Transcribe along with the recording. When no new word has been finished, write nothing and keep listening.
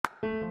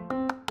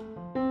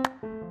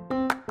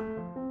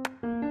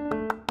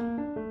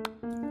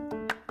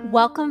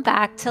Welcome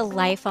back to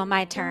Life on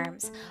My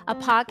Terms, a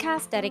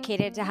podcast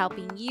dedicated to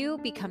helping you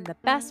become the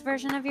best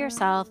version of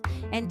yourself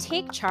and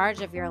take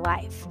charge of your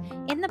life.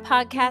 In the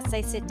podcast,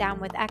 I sit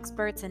down with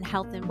experts in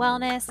health and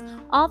wellness,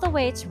 all the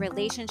way to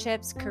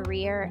relationships,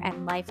 career,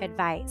 and life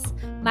advice.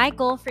 My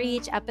goal for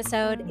each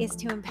episode is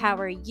to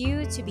empower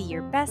you to be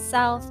your best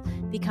self,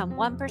 become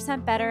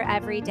 1% better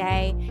every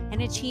day,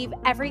 and achieve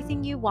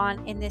everything you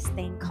want in this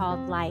thing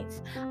called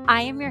life.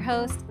 I am your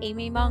host,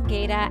 Amy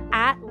Mongeda,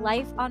 at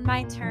Life on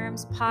My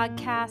Terms podcast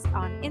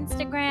on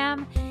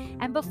Instagram.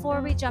 And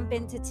before we jump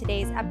into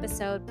today's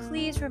episode,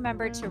 please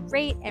remember to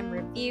rate and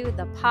review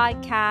the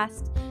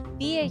podcast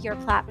via your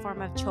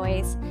platform of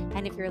choice.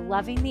 And if you're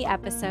loving the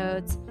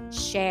episodes,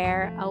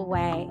 share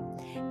away.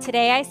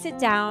 Today, I sit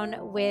down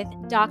with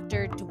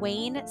Dr.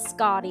 Duane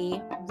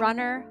Scotti,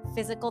 runner,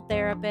 physical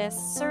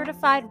therapist,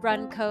 certified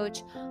run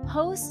coach,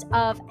 host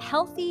of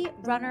Healthy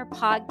Runner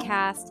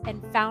podcast,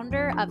 and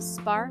founder of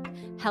Spark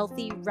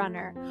Healthy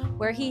Runner,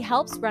 where he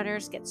helps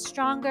runners get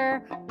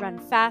stronger, run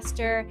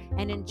faster,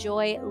 and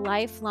enjoy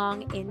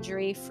lifelong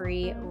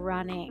injury-free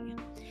running.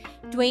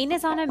 Duane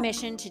is on a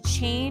mission to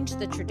change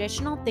the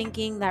traditional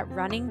thinking that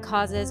running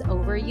causes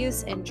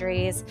overuse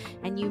injuries,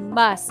 and you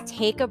must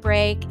take a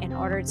break in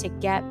order to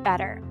get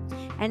better.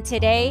 And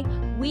today,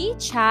 we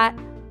chat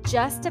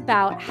just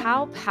about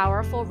how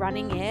powerful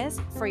running is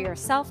for your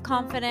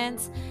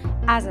self-confidence,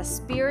 as a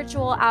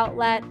spiritual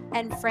outlet,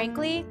 and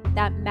frankly,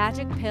 that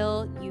magic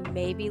pill you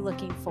may be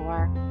looking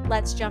for.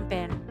 Let's jump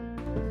in.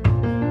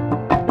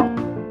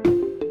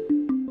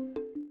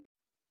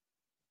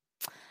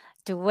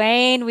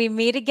 Duane, we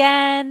meet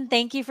again.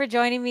 Thank you for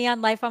joining me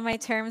on Life on My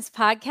Terms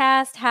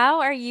podcast. How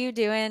are you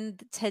doing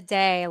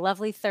today?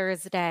 Lovely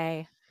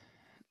Thursday.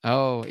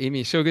 Oh,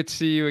 Amy, so good to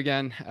see you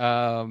again.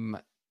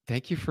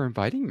 Thank you for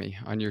inviting me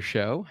on your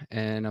show,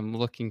 and I'm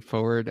looking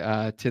forward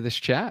to this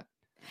chat.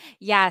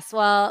 Yes,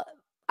 well,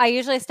 I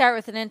usually start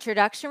with an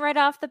introduction right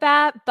off the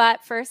bat,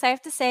 but first I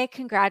have to say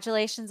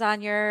congratulations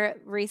on your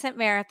recent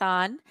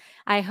marathon.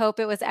 I hope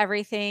it was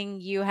everything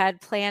you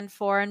had planned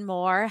for and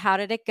more. How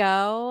did it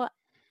go?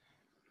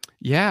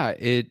 Yeah,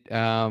 it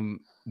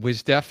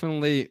was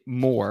definitely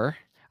more.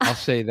 I'll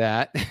say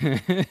that.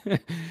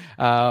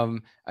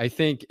 I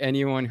think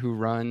anyone who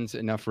runs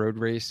enough road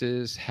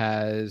races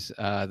has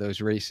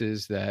those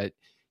races that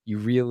you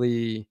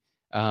really,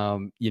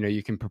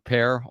 you can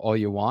prepare all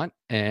you want,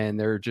 and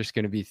there are just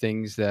going to be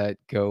things that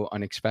go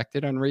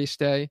unexpected on race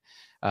day.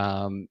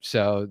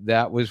 So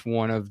that was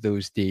one of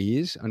those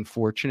days.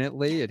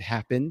 Unfortunately, it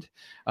happened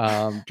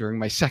during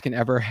my second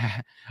ever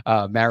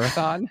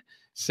marathon.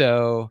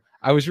 So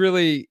I was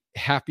really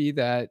happy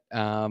that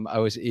I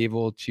was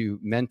able to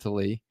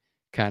mentally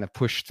kind of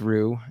push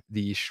through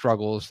the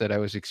struggles that I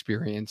was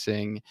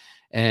experiencing.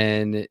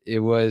 And it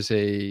was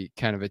a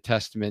kind of a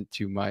testament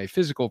to my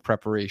physical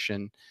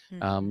preparation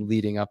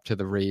leading up to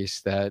the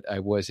race that I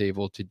was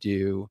able to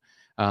do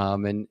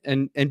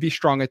and be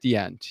strong at the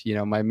end. You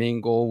know, my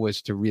main goal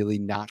was to really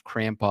not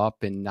cramp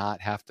up and not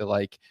have to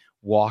like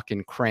walk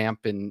and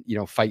cramp and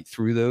fight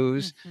through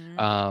those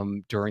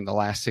during the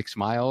last 6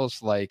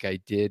 miles like I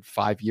did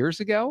 5 years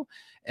ago,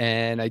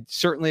 and I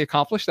certainly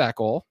accomplished that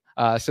goal.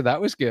 So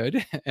that was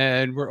good.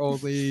 And we're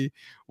only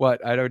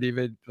I don't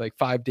even like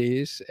 5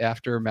 days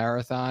after a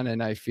marathon,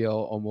 and I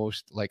feel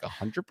almost like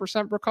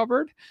 100%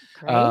 recovered.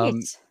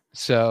 Great.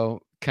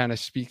 So kind of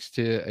speaks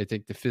to, I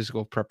think, the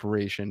physical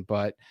preparation.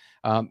 But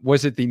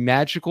was it the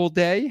magical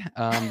day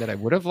that I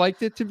would have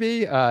liked it to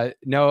be?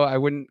 No, I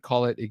wouldn't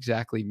call it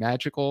exactly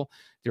magical.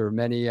 There were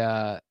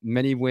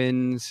many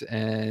wins,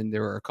 and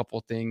there were a couple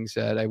things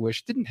that I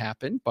wish didn't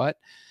happen. But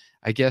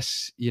I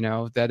guess,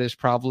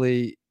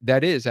 that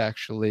is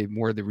actually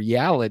more the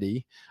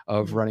reality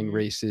of running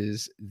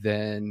races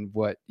than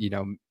what,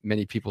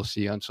 many people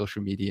see on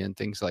social media and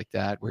things like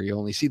that, where you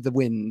only see the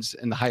wins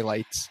and the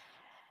highlights.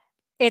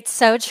 It's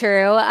so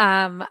true.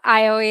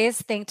 I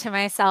always think to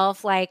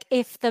myself, like,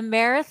 if the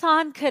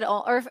marathon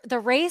or if the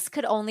race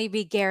could only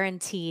be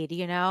guaranteed,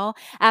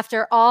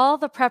 after all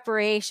the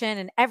preparation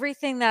and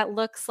everything that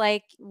looks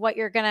like what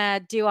you're going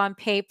to do on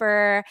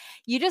paper,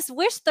 you just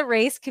wish the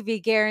race could be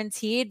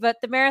guaranteed, but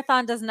the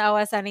marathon doesn't owe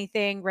us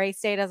anything.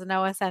 Race day doesn't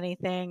owe us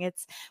anything.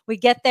 We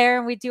get there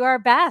and we do our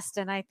best.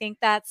 And I think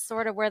that's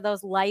sort of where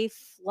those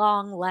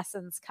lifelong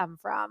lessons come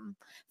from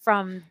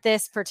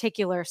this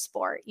particular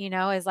sport,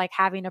 is like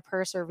having to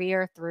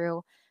persevere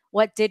through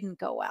what didn't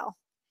go well.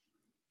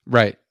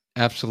 Right.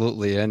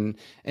 Absolutely. And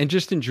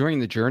just enjoying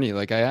the journey.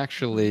 Like I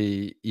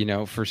actually,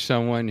 for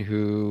someone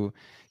who,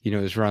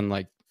 has run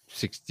like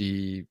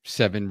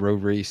 67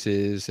 road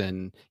races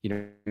and,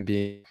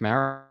 being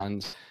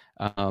marathons,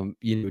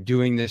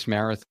 doing this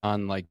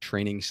marathon like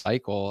training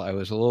cycle, I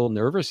was a little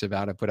nervous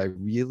about it, but I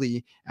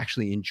really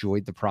actually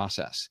enjoyed the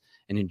process.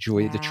 and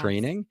enjoy the Yes.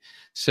 training.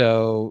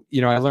 So,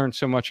 I learned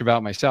so much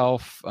about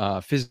myself,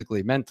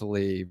 physically,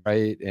 mentally,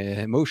 right, and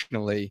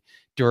emotionally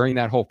during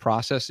that whole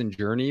process and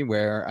journey,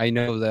 where I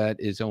know that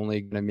is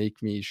only going to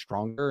make me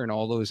stronger in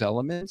all those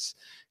elements,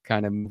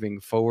 kind of moving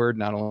forward,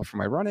 not only for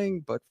my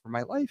running, but for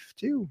my life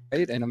too,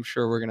 right? And I'm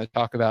sure we're going to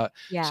talk about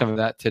Yeah. some of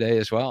that today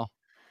as well.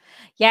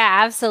 Yeah,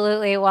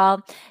 absolutely.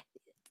 Well,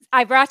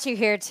 I brought you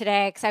here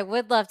today because I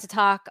would love to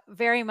talk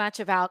very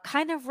much about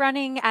kind of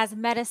running as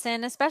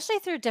medicine, especially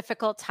through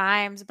difficult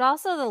times, but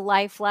also the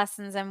life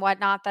lessons and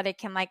whatnot that it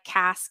can like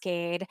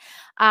cascade.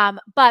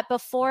 But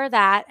before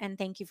that, and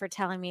thank you for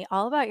telling me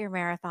all about your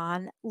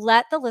marathon,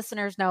 let the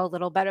listeners know a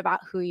little bit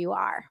about who you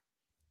are.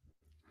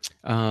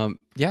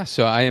 Yeah,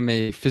 so I am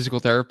a physical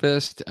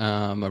therapist,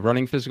 a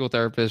running physical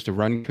therapist, a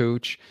run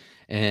coach,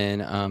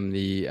 and I'm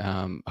the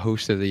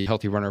host of the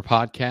Healthy Runner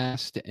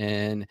podcast.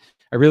 And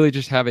I really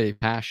just have a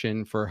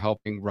passion for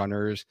helping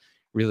runners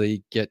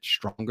really get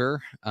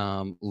stronger,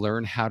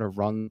 learn how to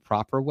run the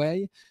proper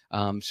way,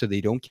 so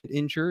they don't get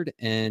injured,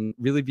 and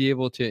really be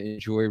able to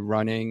enjoy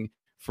running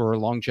for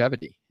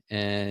longevity.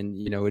 And,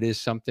 it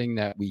is something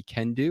that we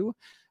can do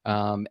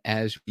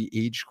as we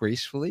age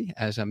gracefully,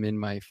 as I'm in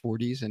my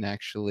 40s and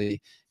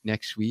actually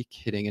next week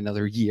hitting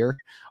another year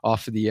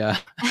off of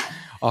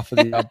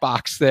the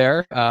box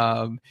there.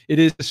 It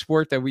is a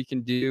sport that we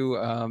can do,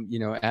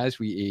 as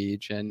we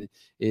age, and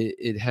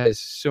it has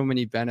so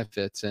many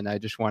benefits. And I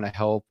just want to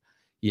help,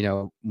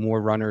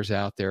 more runners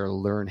out there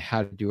learn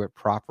how to do it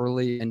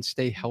properly and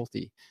stay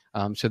healthy,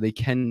 so they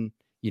can,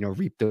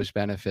 reap those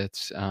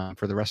benefits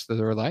for the rest of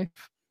their life.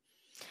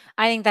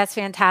 I think that's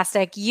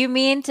fantastic. You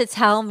mean to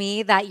tell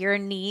me that your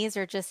knees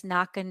are just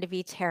not going to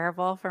be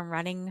terrible from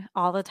running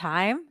all the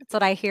time? That's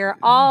what I hear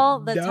all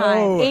the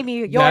time. No, Amy,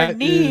 your that is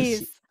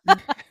knees.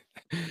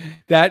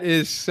 that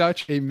is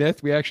such a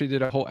myth. We actually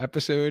did a whole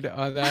episode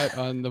on that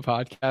on the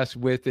podcast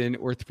with an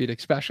orthopedic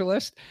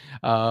specialist,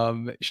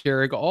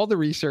 sharing all the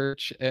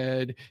research.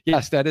 And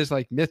yes, that is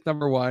like myth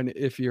number one.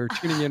 If you're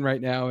tuning in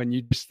right now and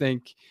you just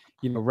think,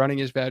 running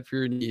is bad for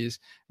your knees,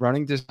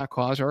 running does not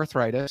cause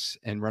arthritis,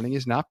 and running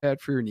is not bad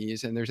for your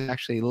knees. And there's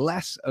actually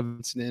less of an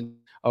incident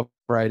of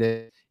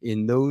arthritis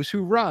in those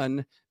who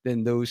run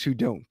than those who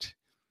don't.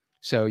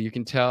 So you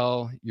can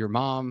tell your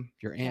mom,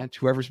 your Yeah. aunt,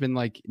 whoever's been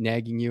like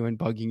nagging you and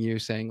bugging you,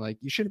 saying like,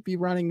 you shouldn't be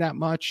running that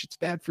much. It's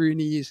bad for your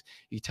knees.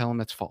 You tell them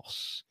that's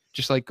false.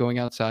 Just like going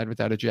outside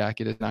without a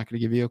jacket is not going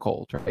to give you a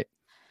cold, right?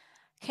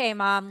 Okay,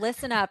 mom,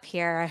 listen up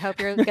here. I hope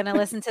you're going to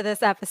listen to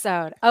this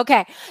episode.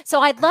 Okay,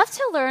 so I'd love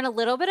to learn a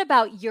little bit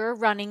about your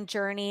running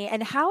journey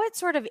and how it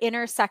sort of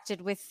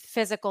intersected with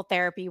physical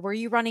therapy. Were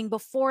you running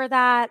before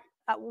that?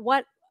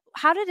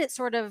 How did it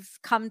sort of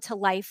come to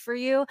life for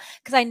you?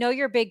 Because I know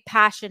your big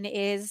passion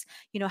is,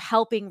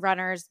 helping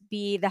runners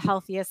be the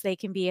healthiest they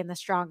can be and the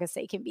strongest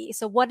they can be.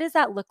 So, what does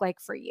that look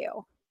like for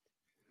you?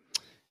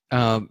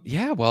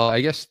 Yeah, well, I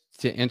guess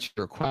to answer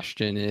your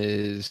question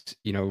is,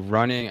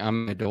 running,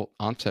 I'm an adult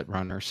onset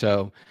runner.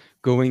 So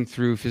going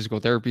through physical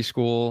therapy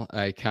school,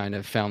 I kind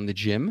of found the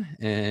gym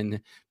and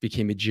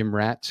became a gym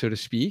rat, so to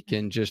speak,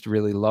 and just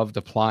really loved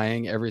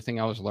applying everything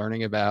I was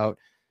learning about,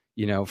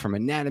 from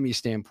anatomy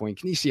standpoint,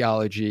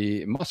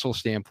 kinesiology, muscle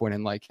standpoint,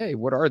 and like, hey,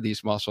 what are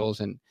these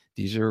muscles? And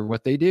these are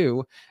what they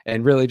do.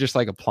 And really just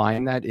like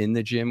applying that in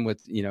the gym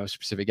with,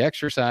 specific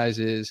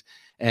exercises,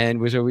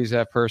 and was always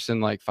that person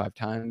like 5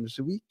 times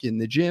a week in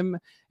the gym.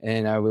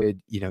 And I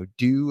would,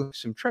 do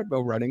some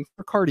treadmill running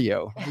for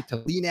cardio, right? To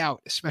lean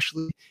out,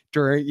 especially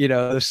during,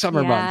 the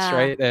summer months, Yeah.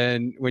 right?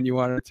 And when you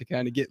wanted to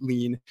kind of get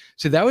lean.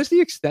 So that was the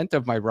extent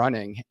of my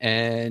running.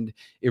 And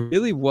it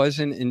really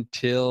wasn't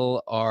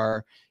until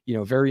our,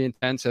 very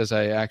intense, as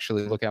I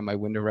actually look out my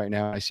window right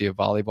now, I see a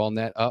volleyball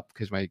net up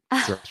because my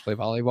girls play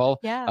volleyball.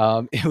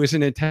 Yeah. It was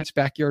an intense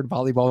backyard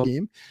volleyball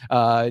game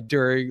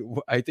during,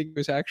 I think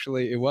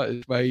it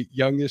was my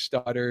youngest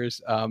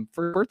daughter's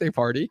first birthday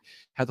party.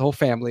 Had the whole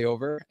family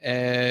over,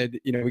 and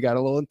we got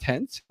a little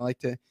intense. I like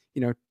to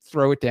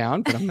throw it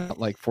down, but I'm not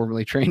like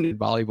formally trained in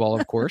volleyball,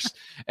 of course.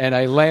 And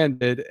I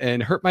landed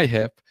and hurt my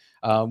hip.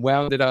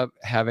 Wound up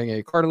having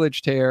a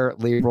cartilage tear,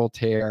 labral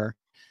tear.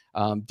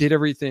 Did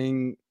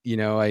everything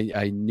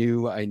I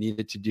knew I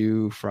needed to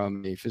do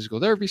from a physical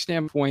therapy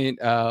standpoint,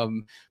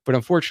 but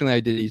unfortunately, I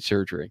did need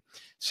surgery.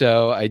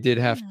 So I did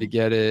have to Mm.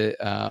 get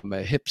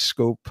a hip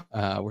scope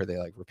where they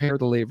like repair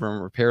the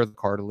labrum, repair the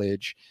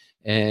cartilage.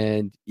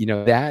 And,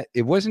 that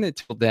it wasn't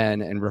until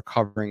then and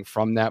recovering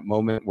from that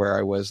moment where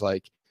I was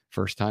like,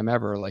 first time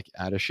ever, like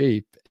out of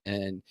shape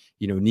and,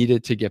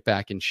 needed to get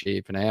back in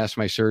shape. And I asked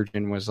my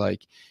surgeon, was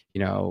like,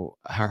 all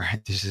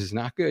right, this is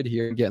not good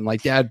here. I'm getting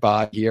like dad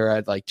bod here. I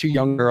had like two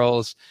young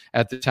girls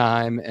at the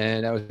time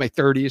and I was in my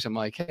 30s. I'm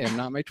like, hey, I'm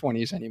not in my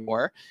 20s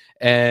anymore.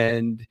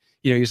 And,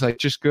 he's like,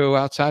 just go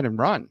outside and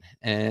run.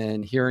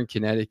 And here in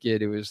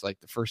Connecticut, it was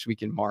like the first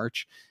week in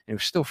March and it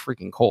was still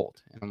freaking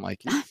cold. And I'm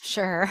like,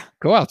 Sure.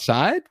 go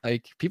outside?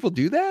 Like people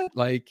do that?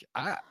 Like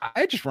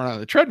I just run on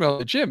the treadmill at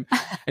the gym.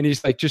 And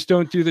he's like, just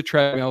don't do the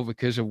treadmill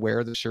because of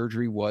where the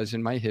surgery was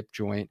in my hip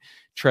joint.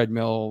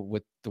 Treadmill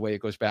with the way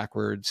it goes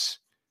backwards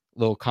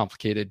little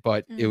complicated,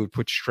 but it Mm. would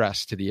put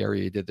stress to the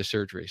area you did the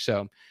surgery.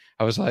 So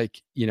I was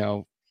like,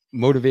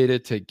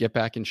 motivated to get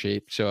back in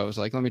shape. So I was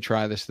like, let me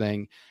try this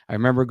thing. I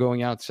remember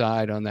going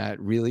outside on that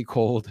really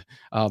cold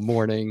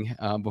morning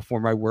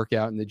before my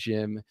workout in the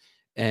gym.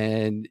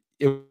 And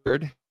it was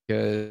weird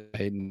because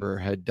I never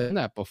had done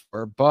that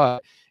before,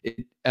 but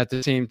it at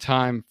the same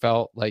time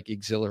felt like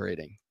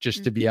exhilarating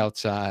just to be Mhm.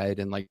 outside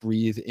and like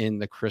breathe in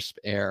the crisp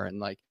air and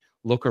like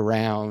look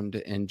around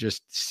and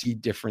just see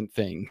different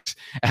things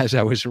as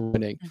I was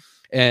running. Mm.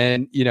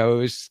 And, it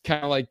was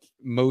kind of like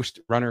most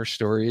runner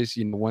stories,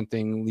 one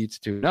thing leads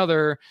to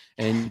another,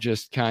 and you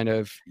just kind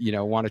of,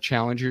 want to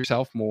challenge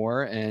yourself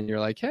more. And you're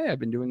like, hey, I've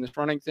been doing this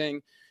running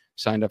thing,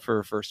 signed up for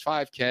a first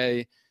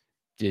 5K,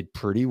 did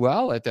pretty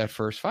well at that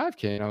first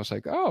 5K. And I was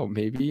like, oh,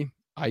 maybe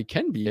I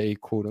can be a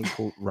quote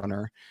unquote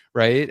runner.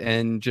 Right.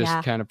 And just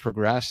Yeah. kind of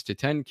progressed to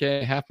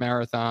 10K, half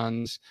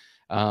marathons,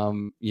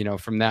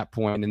 from that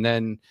point. And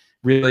then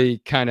really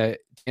kind of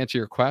answer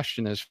your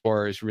question as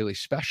far as really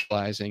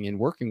specializing in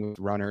working with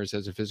runners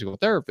as a physical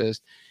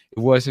therapist, it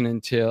wasn't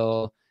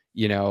until,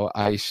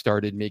 I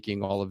started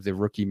making all of the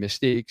rookie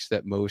mistakes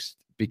that most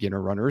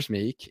beginner runners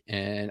make.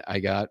 And I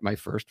got my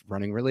first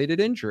running related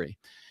injury.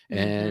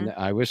 And Mhm.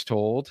 I was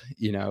told,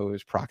 it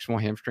was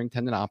proximal hamstring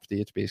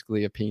tendinopathy. It's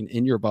basically a pain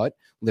in your butt,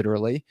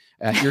 literally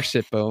at your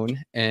sit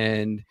bone.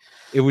 And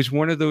it was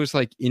one of those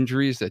like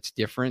injuries that's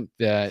different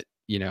that,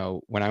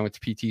 when I went to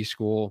PT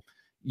school,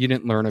 you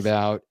didn't learn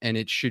about, and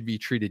it should be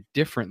treated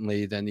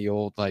differently than the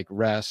old like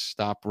rest,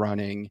 stop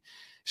running.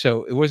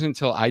 So it wasn't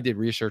until I did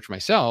research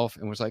myself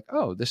and was like,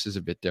 oh, this is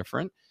a bit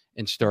different,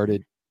 and Mhm.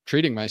 started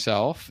treating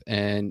myself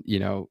and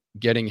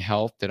getting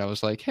help, that I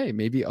was like, hey,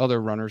 maybe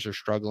other runners are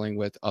struggling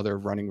with other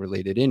running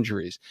related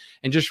injuries,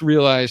 and just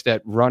realized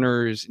that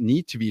runners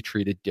need to be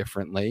treated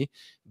differently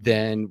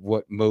than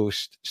what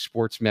most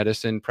sports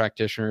medicine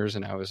practitioners,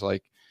 and I was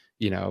like,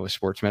 a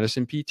sports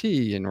medicine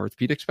PT and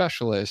orthopedic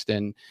specialist,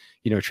 and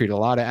treat a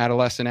lot of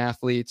adolescent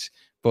athletes.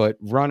 But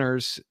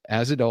runners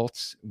as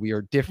adults, we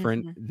are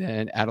different Mhm.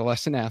 than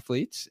adolescent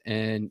athletes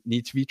and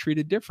need to be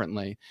treated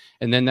differently.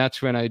 And then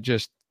that's when I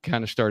just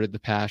kind of started the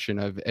passion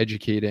of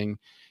educating,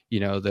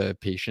 the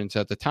patients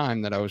at the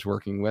time that I was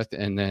working with.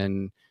 And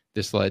then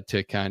this led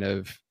to kind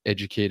of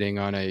educating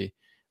on a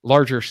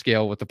larger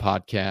scale with the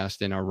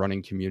podcast in our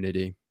running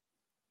community.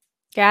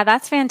 Yeah,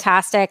 that's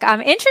fantastic.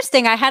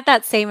 Interesting. I had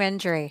that same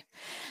injury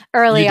You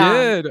early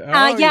on. did?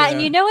 Oh, Yeah, and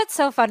yeah. you know what's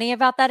so funny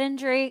about that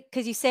injury?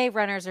 Because you say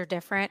runners are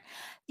different.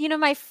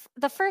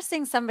 The first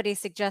thing somebody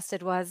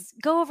suggested was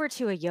go over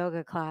to a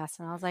yoga class,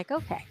 and I was like,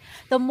 okay.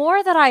 The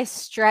more that I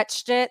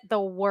stretched it,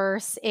 the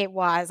worse it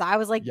was. I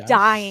was like Yes.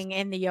 dying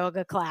in the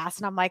yoga class,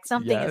 and I'm like,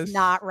 something is Yes.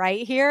 not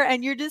right here.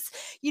 And you're just,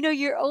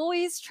 you're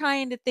always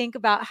trying to think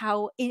about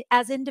how,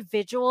 as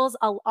individuals,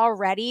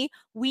 already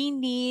we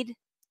need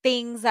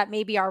things that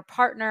maybe our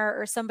partner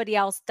or somebody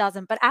else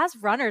doesn't. But as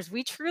runners,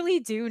 we truly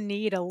do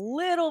need a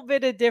little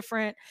bit of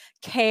different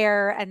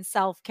care and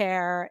self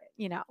care.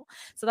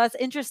 So that's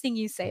interesting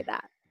you say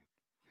that.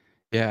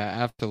 Yeah,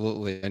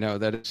 absolutely. I know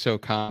that is so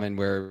common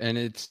and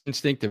it's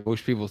instinctive.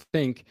 Most people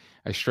think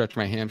I stretch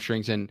my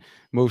hamstrings, and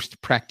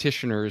most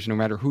practitioners, no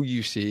matter who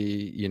you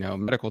see,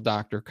 medical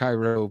doctor,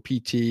 chiro,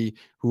 PT,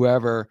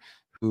 whoever,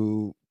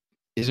 who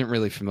isn't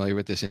really familiar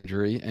with this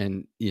injury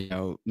and,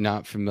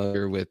 not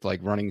familiar with like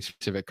running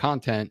specific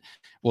content,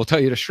 will tell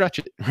you to stretch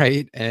it.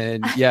 Right.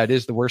 And yeah, it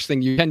is the worst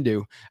thing you can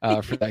do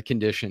for that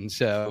condition.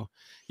 So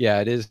yeah,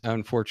 it is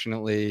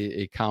unfortunately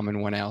a common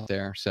one out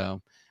there.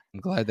 So I'm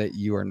glad that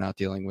you are not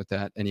dealing with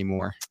that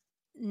anymore.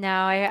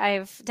 No,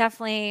 I've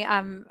definitely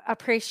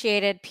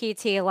appreciated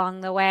PT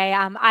along the way.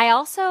 I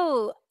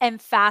also am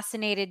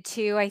fascinated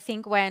too. I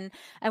think and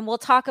we'll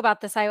talk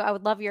about this. I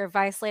would love your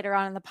advice later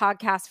on in the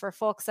podcast for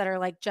folks that are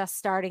like just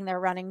starting their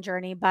running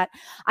journey. But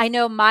I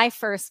know my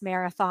first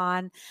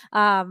marathon,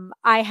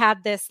 I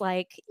had this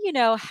like,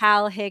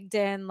 Hal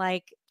Higdon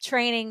like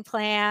training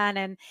plan.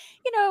 And,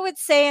 it would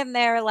say in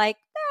there like,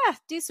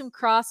 do some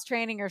cross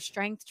training or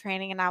strength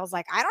training. And I was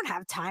like, I don't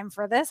have time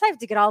for this. I have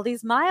to get all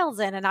these miles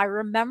in. And I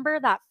remember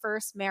that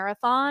first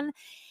marathon,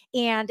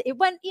 and it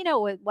went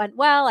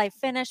well. I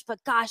finished,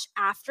 but gosh,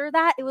 after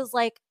that, it was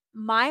like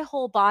my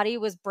whole body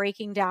was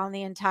breaking down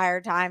the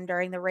entire time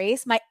during the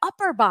race, my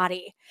upper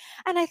body.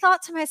 And I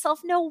thought to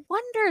myself, no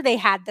wonder they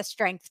had the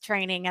strength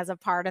training as a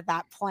part of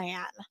that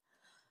plan.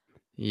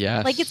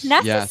 Like it's Yes,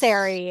 yes.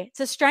 necessary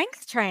to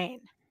strength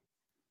train.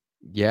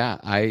 Yeah,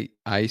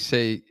 I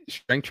say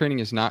strength training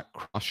is not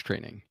cross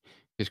training.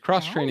 Because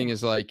cross training Oh,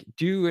 is like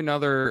do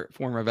another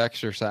form of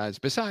exercise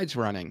besides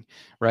running,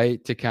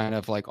 right? To kind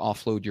of like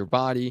offload your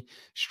body.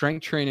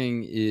 Strength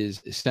training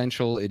is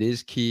essential. It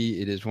is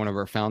key. It is one of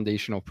our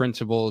foundational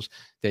principles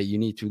that you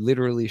need to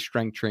literally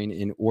strength train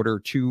in order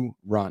to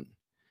run.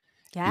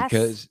 yes.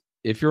 Because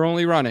if you're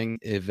only running,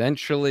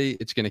 eventually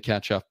it's going to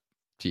catch up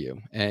to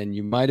you. And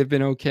you might have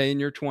been okay in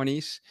your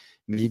 20s,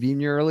 maybe in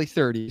your early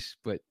 30s,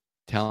 but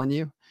telling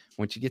you,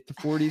 once you get to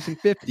 40s and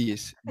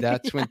 50s,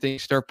 that's when Yeah.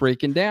 things start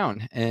breaking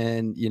down.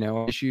 And,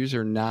 issues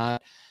are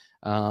not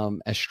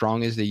as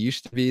strong as they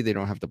used to be. They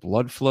don't have the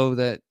blood flow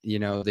that,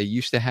 they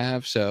used to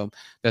have. So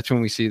that's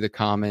when we see the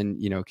common,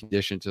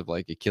 conditions of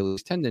like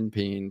Achilles tendon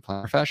pain,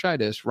 plantar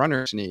fasciitis,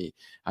 runner's knee,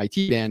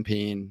 IT band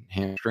pain,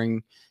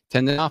 hamstring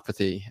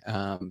tendinopathy.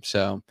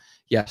 So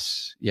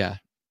yes, yeah,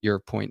 your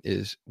point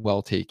is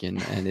well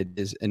taken, and it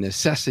is a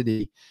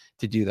necessity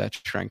to do that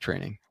strength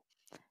training.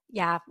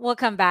 Yeah, we'll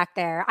come back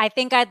there. I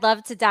think I'd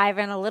love to dive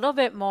in a little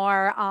bit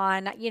more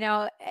on,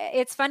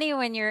 it's funny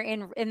when you're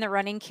in the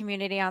running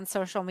community on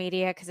social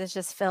media because it's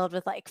just filled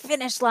with like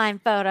finish line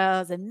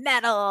photos and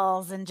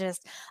medals and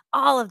just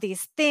all of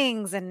these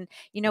things, and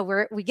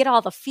we get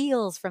all the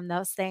feels from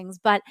those things.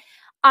 But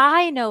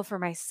I know for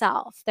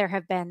myself, there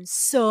have been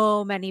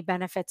so many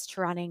benefits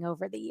to running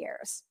over the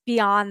years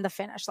beyond the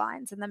finish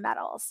lines and the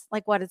medals,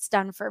 like what it's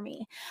done for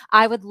me.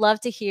 I would love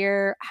to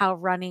hear how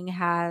running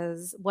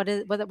what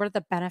are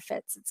the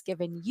benefits it's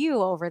given you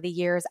over the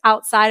years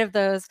outside of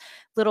those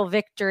little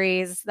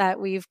victories that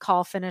we've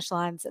called finish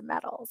lines and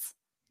medals.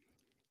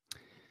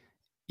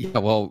 Yeah,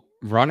 well,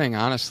 running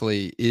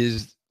honestly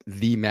is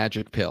the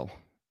magic pill,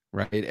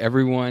 right?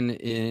 Everyone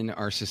in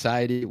our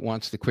society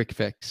wants the quick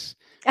fix.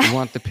 We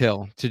want the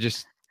pill to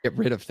just get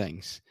rid of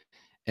things.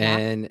 Yeah.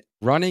 And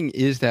running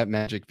is that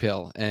magic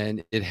pill.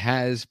 And it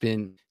has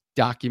been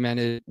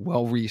documented,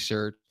 well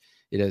researched.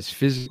 It has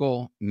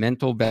physical,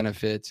 mental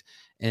benefits.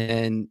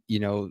 And,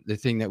 the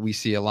thing that we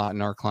see a lot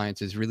in our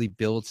clients is really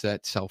builds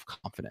that self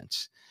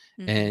confidence.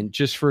 Mm-hmm. And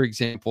just for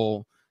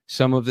example,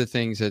 some of the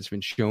things that's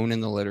been shown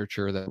in the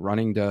literature that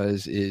running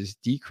does is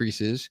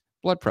decreases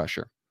blood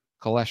pressure,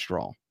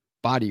 cholesterol,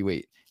 body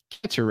weight,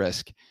 cancer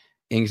risk,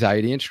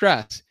 anxiety and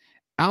stress,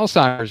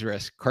 Alzheimer's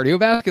risk,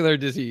 cardiovascular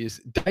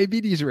disease,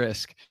 diabetes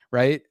risk,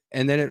 right?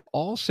 And then it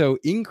also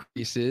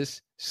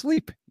increases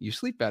sleep. You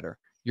sleep better,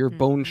 your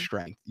bone Mm-hmm.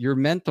 strength, your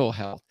mental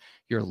health,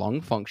 your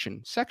lung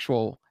function,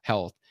 sexual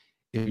health,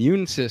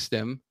 immune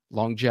system,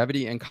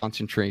 longevity, and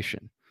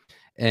concentration.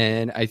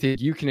 And I think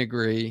you can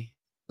agree,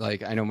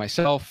 like I know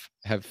myself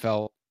have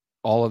felt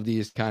all of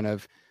these kind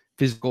of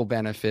physical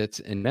benefits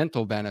and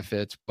mental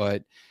benefits,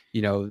 but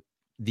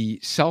the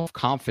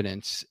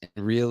self-confidence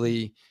and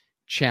really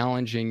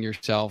challenging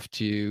yourself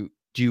to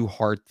do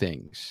hard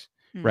things,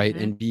 right?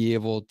 Mm-hmm. And be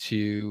able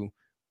to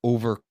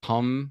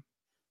overcome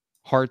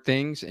hard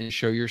things and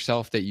show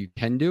yourself that you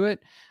can do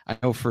it. I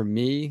know for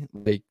me,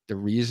 like the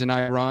reason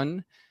I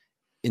run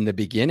in the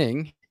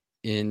beginning,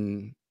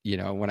 when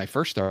I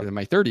first started in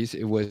my 30s,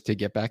 it was to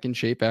get back in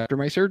shape after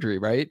my surgery,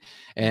 right?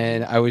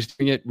 And Mm-hmm. I was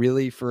doing it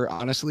really for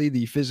honestly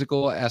the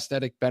physical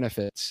aesthetic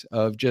benefits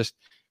of just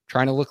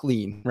trying to look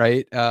lean,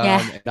 right? Yeah.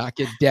 And not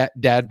get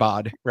dad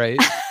bod, right?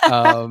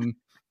 um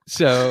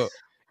so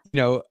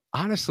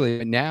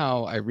honestly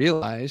now I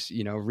realize,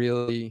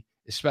 really,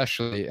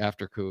 especially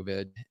after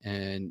COVID,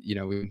 and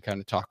we can kind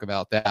of talk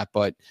about that,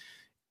 but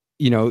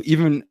even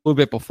a little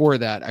bit before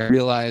that, I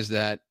realized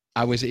that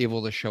I was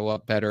able to show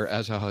up better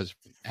as a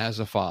husband, as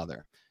a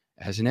father,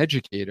 as an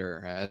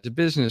educator, as a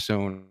business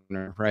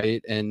owner,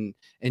 right? And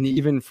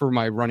even for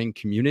my running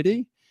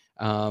community.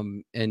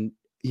 And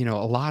a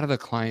lot of the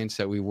clients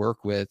that we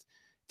work with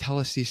tell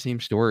us these same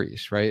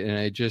stories, right? And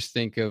I just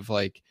think of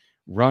like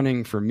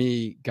running for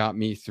me got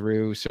me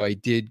through. So I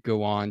did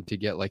go on to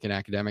get like an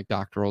academic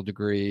doctoral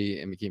degree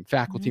and became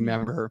faculty Mm.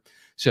 member.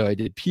 So I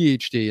did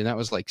PhD, and that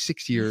was like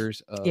 6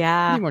 years of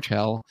Yeah. pretty much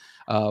hell,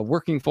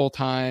 working full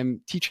time,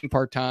 teaching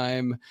part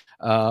time,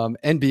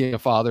 and being a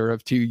father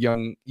of two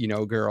young,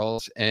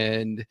 girls.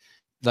 And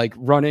like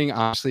running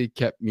honestly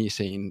kept me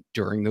sane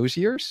during those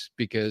years,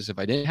 because if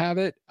I didn't have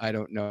it, I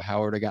don't know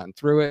how I would have gotten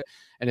through it.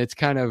 And it's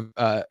kind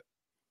of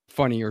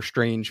funny or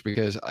strange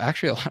because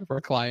actually a lot of our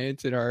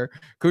clients in our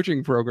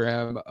coaching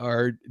program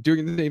are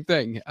doing the same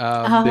thing. They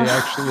Oh.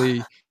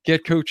 actually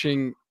get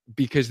coaching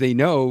because they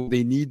know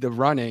they need the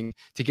running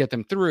to get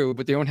them through,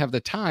 but they don't have the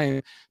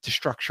time to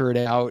structure it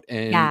out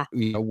and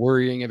Yeah.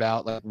 worrying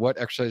about like what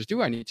exercise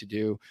do I need to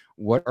do,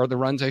 what are the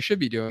runs I should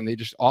be doing. They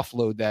just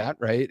offload that,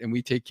 right? And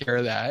we take care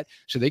of that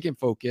so they can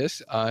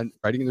focus on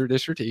writing their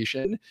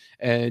dissertation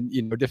and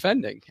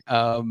defending.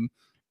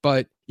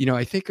 But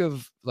I think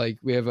of like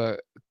we have a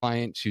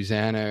client,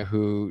 Susanna,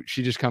 who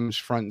she just comes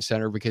front and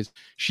center because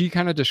she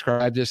kind of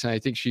described this, and I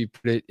think she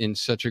put it in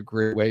such a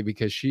great way,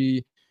 because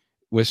she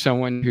was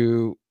someone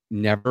who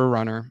never a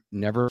runner,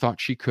 never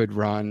thought she could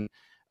run,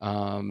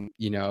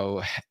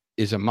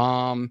 is a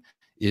mom,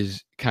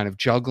 is kind of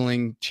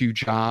juggling two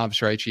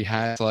jobs, right? She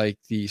has like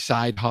the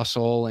side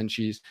hustle, and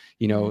she's,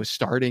 Mhm.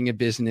 starting a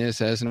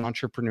business as an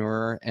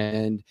entrepreneur.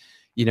 And,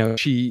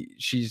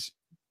 she's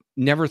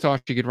never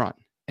thought she could run.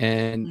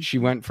 And she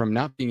Mhm. went from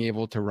not being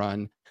able to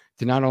run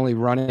to not only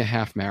running a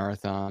half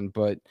marathon,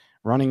 but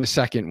running the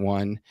second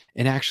one,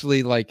 and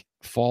actually like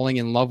falling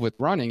in love with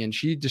running. And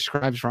she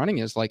describes running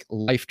as like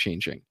life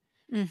changing.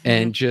 Mhm.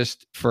 And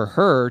just for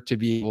her to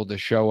be able to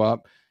show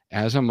up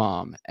as a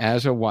mom,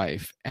 as a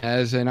wife,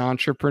 as an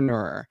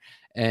entrepreneur.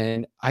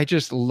 And I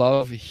just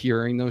love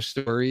hearing those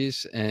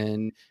stories.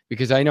 And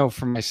because I know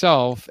for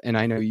myself, and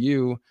I know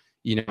you,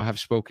 have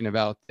spoken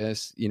about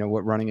this,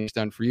 what running has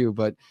done for you.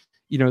 But,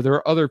 there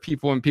are other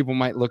people, and people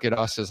might look at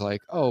us as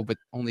like, oh, but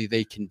only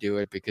they can do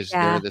it because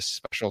they're Yeah. this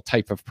special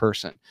type of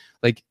person.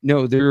 Like,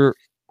 no, they're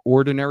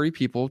ordinary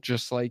people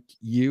just like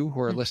you who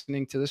are Mm.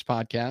 listening to this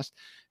podcast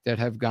that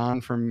have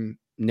gone from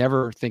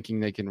never thinking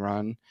they can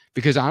run.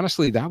 Because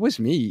honestly, that was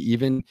me,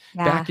 even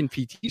Yeah. back in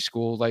PT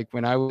school, like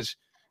when I was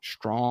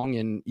strong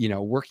and,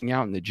 working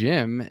out in the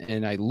gym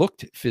and I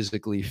looked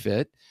physically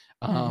fit.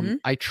 Hmm.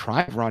 I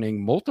tried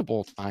running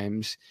multiple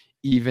times,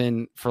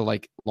 even for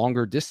like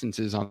longer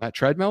distances on that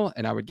treadmill,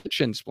 and I would get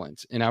shin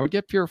splints and I would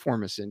get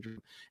piriformis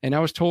syndrome. And I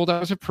was told I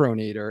was a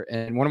pronator.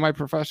 And one of my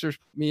professors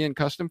put me in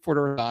custom foot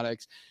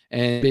orthotics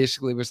and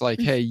basically was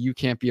like, hey, you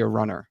can't be a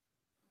runner.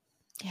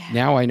 Yeah.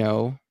 Now I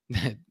know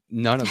that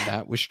none of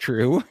that was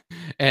true.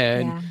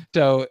 And Yeah.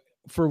 so,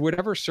 for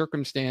whatever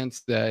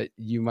circumstance that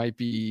you might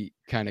be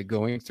kind of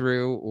going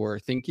through or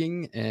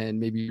thinking, and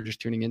maybe you're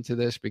just tuning into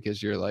this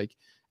because you're like,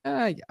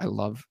 I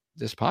love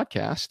this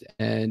podcast.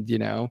 And,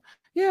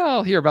 yeah,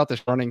 I'll hear about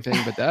this running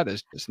thing, but that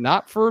is just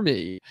not for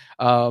me.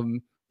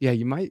 Yeah,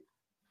 you might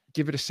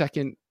give it a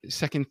second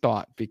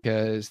thought,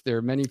 because there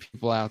are many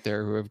people out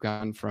there who have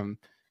gone from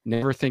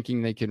never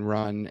thinking they can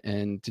run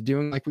and to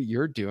doing like what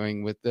you're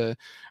doing with the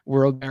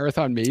world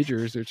marathon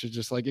majors, which is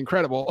just like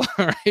incredible.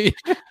 Right.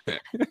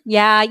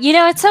 Yeah,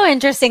 it's so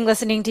interesting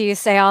listening to you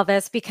say all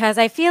this because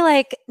I feel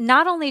like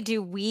not only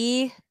do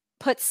we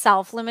put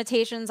self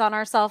limitations on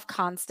ourselves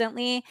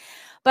constantly,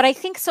 but I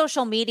think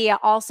social media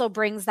also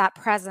brings that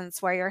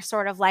presence where you're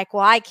sort of like,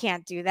 well, I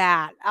can't do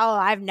that. Oh,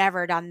 I've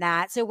never done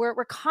that. So we're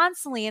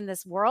constantly in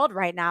this world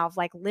right now of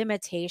like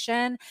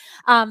limitation.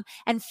 And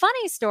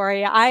funny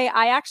story,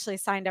 I actually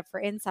signed up for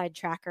Inside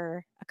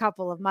Tracker a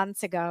couple of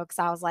months ago because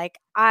I was like,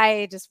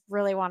 I just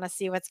really want to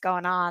see what's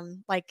going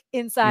on, like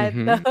inside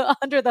the Mm-hmm.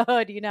 under the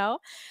hood.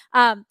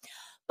 Um,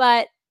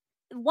 but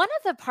one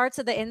of the parts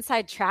of the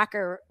Inside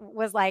Tracker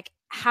was like,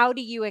 how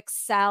do you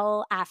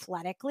excel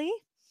athletically?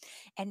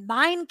 And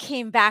mine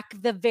came back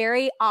the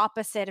very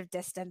opposite of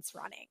distance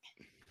running.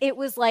 It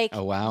was like,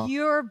 Oh, wow.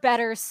 you're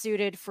better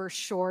suited for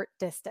short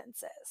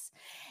distances.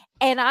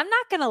 And I'm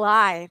not gonna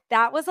lie,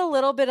 that was a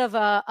little bit of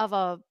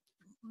a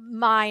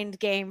mind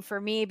game for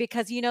me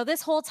because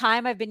this whole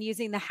time I've been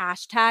using the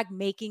hashtag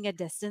making a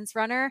distance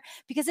runner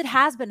because it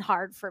has been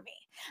hard for me.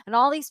 And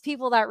all these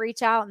people that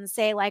reach out and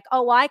say like,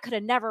 "Oh, well, I could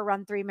have never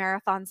run 3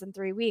 marathons in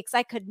 3 weeks.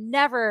 I could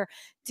never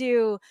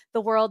do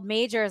the world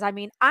majors." I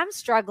mean, I'm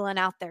struggling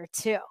out there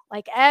too.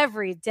 Like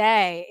every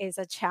day is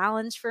a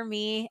challenge for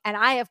me and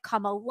I have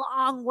come a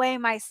long way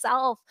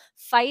myself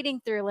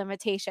fighting through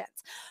limitations.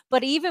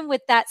 But even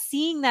with that,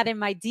 seeing that in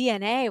my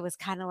DNA was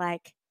kind of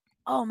like,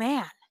 oh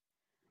man,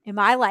 am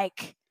I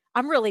like,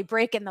 I'm really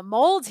breaking the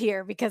mold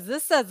here because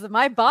this says that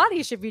my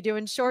body should be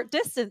doing short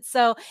distance.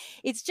 So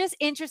it's just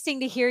interesting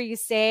to hear you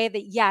say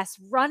that, yes,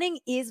 running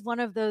is one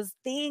of those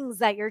things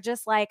that you're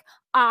just like,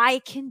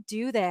 I can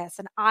do this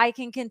and I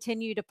can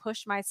continue to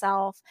push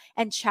myself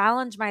and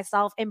challenge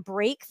myself and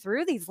break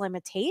through these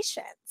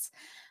limitations.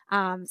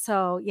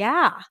 So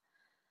yeah,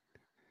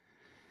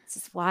 it's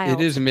just It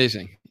wild. is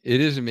amazing.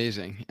 It is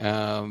amazing.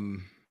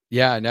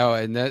 Yeah, no,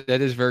 and that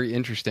is very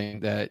interesting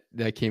that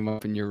came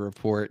up in your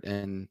report.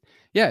 And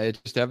yeah,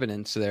 it's just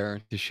evidence there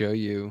to show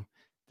you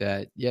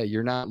that, yeah,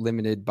 you're not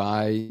limited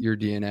by your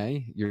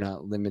DNA. You're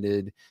not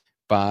limited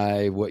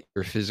by what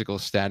your physical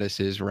status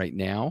is right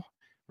now,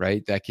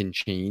 right? That can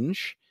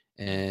change.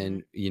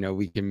 Mhm. And,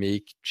 we can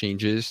make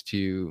changes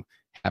to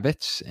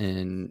habits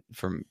and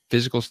from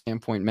physical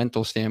standpoint,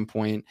 mental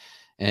standpoint.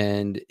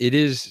 And it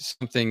is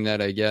something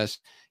that I guess,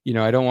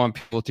 I don't want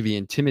people to be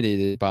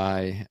intimidated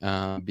by,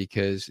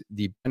 because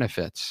the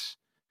benefits,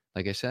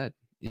 like I said,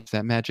 it's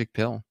that magic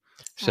pill.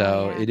 Oh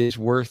So yeah. it is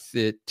worth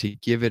it to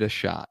give it a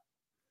shot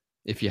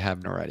if you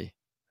haven't already.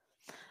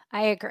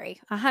 I agree.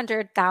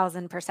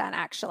 100,000%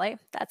 actually.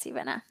 That's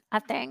even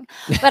a thing.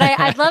 But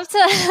I'd love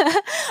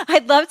to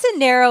I'd love to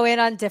narrow in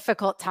on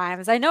difficult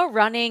times. I know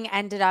running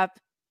ended up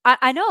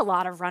I know a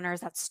lot of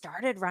runners that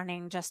started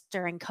running just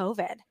during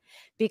COVID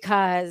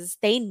because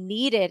they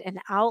needed an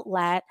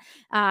outlet.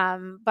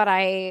 But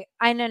I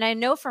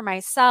know for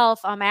myself,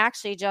 I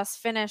actually just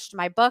finished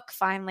my book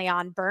finally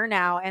on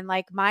burnout and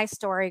like my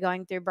story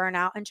going through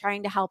burnout and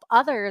trying to help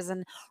others.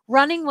 And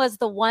running was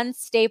the one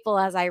staple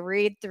as I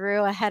read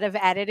through ahead of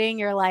editing.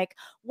 You're like,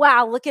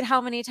 wow, look at how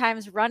many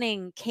times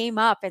running came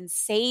up and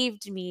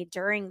saved me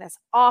during this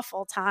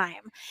awful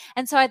time.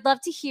 And so I'd love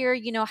to hear,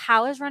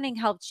 how has running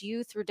helped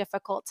you through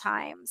difficult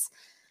times?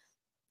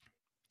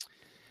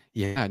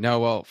 Yeah, no,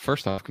 well,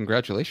 first off,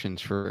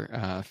 congratulations for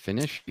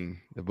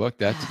finishing the book.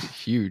 That's a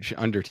huge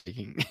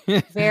undertaking.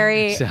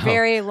 Very, So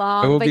very I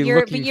long, will but be you're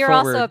looking you're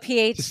also a forward to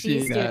PhD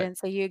seeing that. student,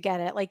 so you get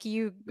it. Like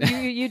you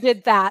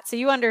did that, so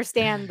you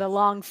understand the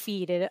long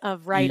feat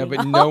of Yeah, writing but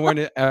all. no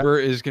one ever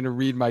is going to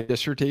read my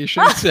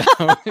dissertation, so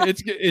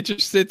it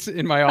just sits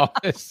in my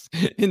office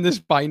in this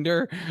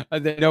binder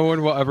that no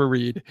one will ever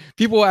read.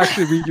 People will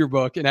actually read your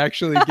book and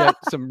actually get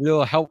some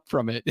real help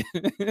from it.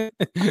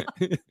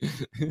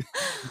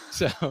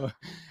 So,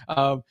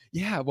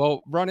 yeah,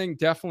 well, running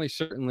definitely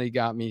certainly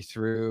got me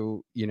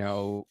through,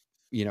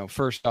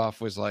 first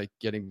off was like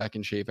getting back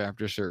in shape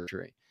after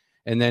surgery.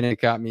 And then it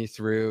got me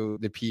through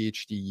the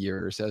PhD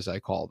years, as I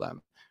call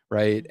them,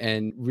 right?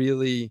 And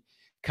really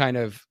kind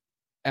of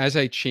as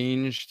I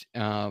changed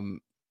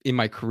in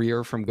my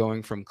career from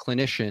going from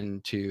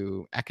clinician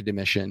to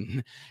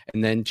academician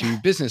and then to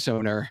business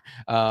owner,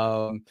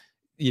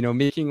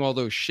 making all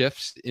those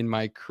shifts in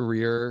my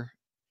career,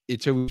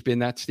 it's always been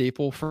that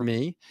staple for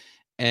me.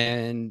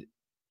 And,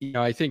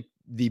 I think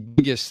the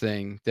biggest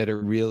thing that it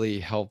really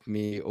helped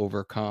me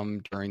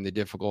overcome during the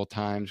difficult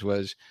times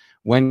was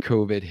when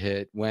COVID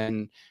hit,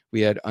 when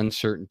we had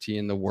uncertainty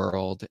in the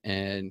world.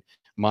 And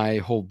my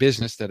whole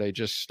business that I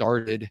just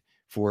started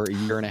for a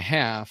year and a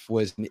half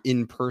was an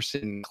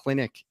in-person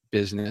clinic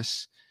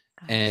business.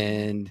 Gotcha.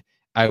 And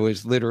I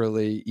was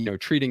literally,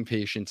 treating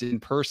patients in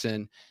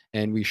person,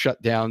 and we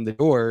shut down the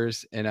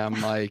doors, and I'm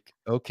like,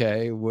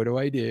 okay, what do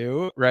I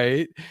do?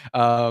 Right.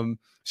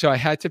 So I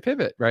had to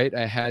pivot, right?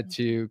 I had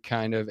to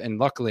kind of, and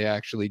luckily I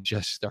actually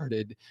just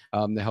started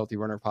the Healthy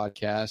Runner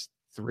podcast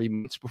 3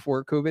 months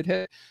before COVID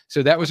hit.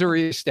 So that was Oh.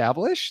 already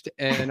established.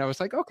 And I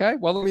was like, okay,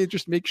 well, let me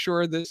just make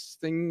sure this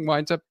thing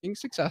winds up being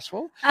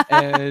successful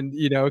and,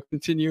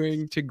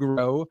 continuing to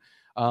grow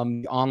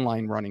the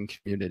online running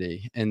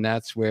community. And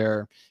that's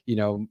where,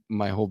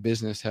 my whole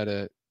business had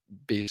to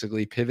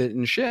basically pivot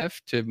and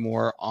shift to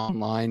more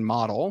online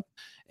model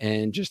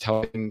and just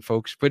helping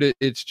folks. But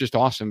it's just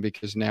awesome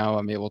because now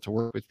I'm able to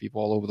work with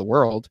people all over the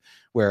world.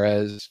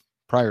 Whereas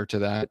prior to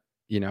that,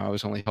 I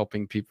was only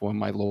helping people in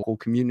my local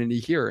community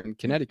here in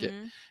Connecticut.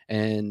 Mhm.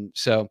 And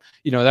so,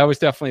 that was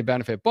definitely a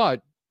benefit.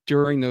 But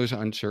during those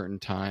uncertain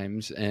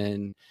times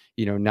and,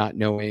 not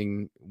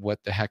knowing what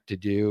the heck to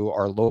do,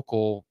 our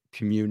local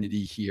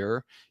community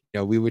here,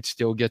 we would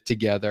still get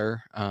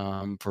together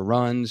for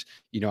runs.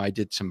 I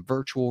did some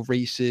virtual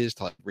races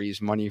to like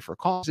raise money for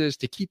causes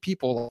to keep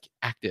people like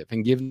active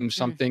and give them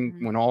something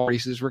Mhm. when all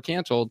races were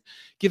canceled,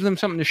 give them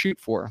something to shoot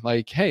for.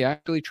 Like, hey, I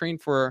actually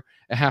trained for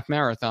a half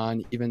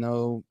marathon, even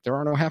though there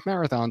are no half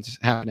marathons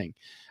happening.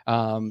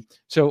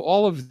 So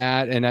all of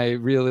that, and I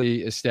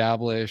really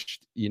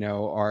established,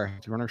 our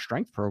runner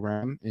strength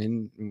program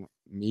in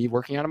me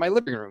working out of my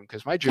living room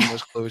because my gym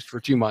was closed for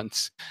 2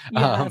 months.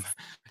 Um, Yes.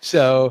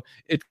 so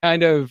it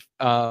kind of,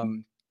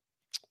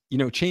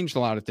 changed a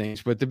lot of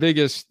things. But the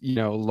biggest,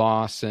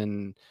 loss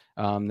and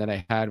that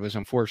I had was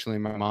unfortunately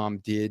my mom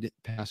did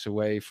pass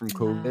away from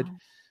COVID. Wow.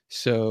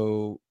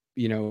 So,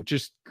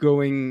 just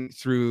going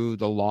through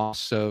the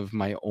loss of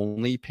my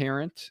only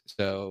parent.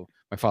 So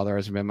my father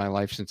hasn't been in my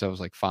life since I was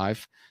like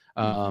 5.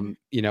 Mhm.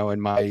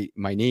 And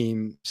my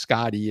name,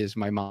 Scotti, is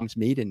my mom's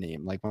maiden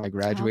name. Like when I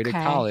graduated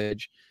Okay.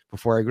 college,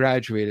 before I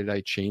graduated,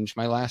 I changed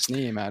my last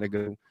name. I had to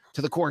go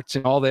to the courts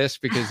and all this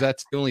because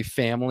that's the only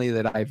family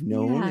that I've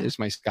known Yeah. is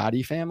my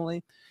Scotti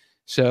family.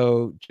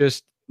 So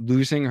just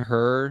losing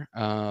her,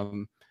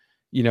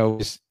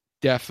 was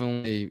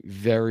definitely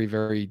very,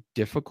 very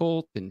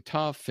difficult and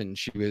tough. And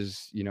she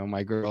was,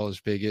 my girl's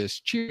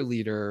biggest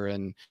cheerleader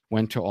and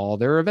went to all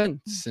their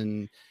events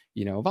and,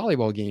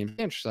 volleyball games,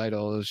 dance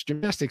recitals,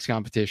 gymnastics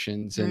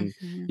competitions. And,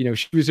 Mhm.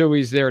 she was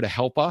always there to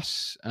help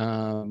us,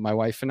 my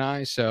wife and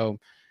I. So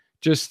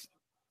just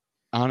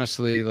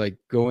honestly, like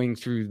going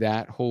through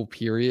that whole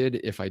period,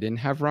 if I didn't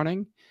have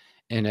running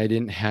and I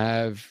didn't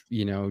have,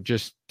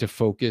 just to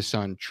focus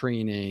on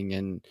training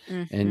and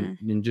Mhm.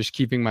 and just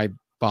keeping my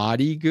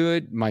body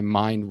good, my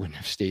mind wouldn't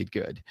have stayed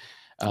good.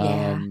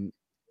 Yeah. Um,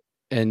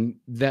 and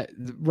that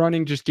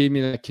running just gave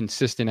me that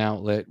consistent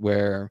outlet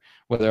where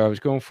whether I was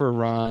going for a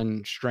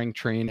run, strength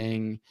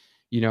training,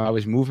 I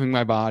was moving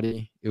my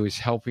body. It was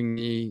helping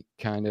me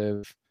kind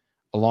of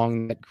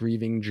along that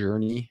grieving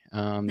journey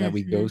that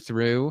we go Mhm.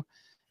 through.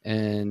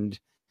 And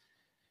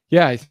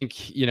yeah, I think,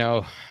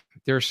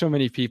 there are so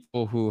many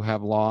people who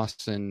have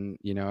lost and,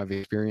 have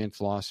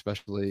experienced loss,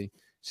 especially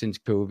since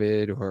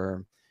COVID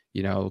or,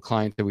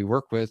 clients that we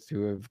work with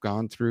who have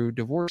gone through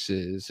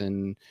divorces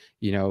and,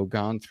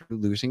 gone through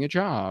losing a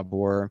job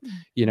or,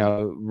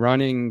 Mhm.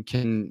 running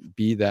can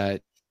be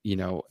that,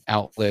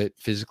 outlet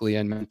physically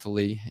and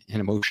mentally and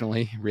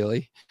emotionally,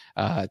 really,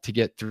 to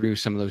get through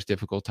some of those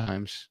difficult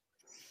times.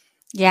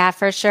 Yeah,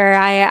 for sure.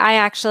 I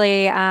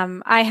actually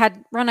I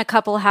had run a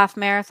couple half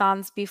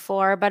marathons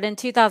before, but in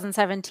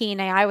 2017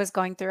 I was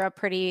going through a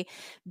pretty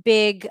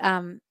big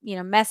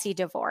messy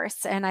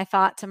divorce, and I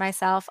thought to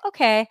myself,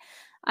 okay,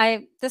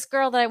 I this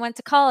girl that I went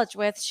to college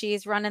with,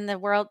 she's running the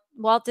world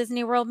Walt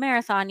Disney World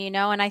Marathon,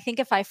 and I think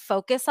if I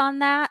focus on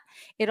that,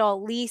 it'll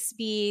at least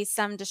be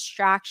some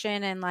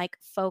distraction and like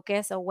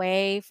focus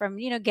away from,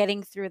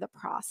 getting through the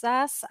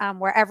process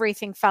where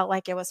everything felt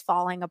like it was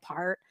falling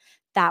apart.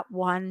 That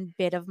one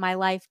bit of my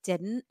life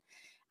didn't.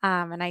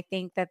 And I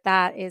think that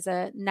that is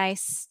a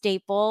nice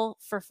staple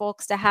for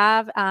folks to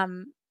have,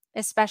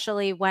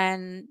 especially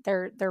when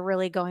they're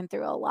really going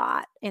through a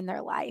lot in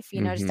their life.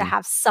 Just to Hmm.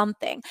 have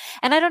something.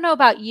 And I don't know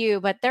about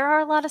you, but there are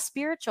a lot of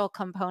spiritual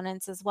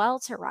components as well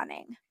to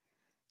running.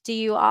 Do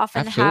you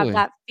often have Absolutely.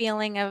 that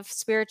feeling of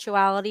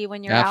spirituality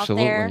when you're out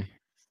there? Absolutely.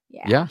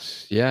 Yeah.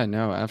 Yes. Yeah,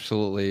 no,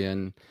 absolutely.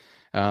 And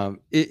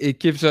it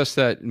gives us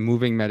that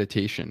moving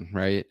meditation,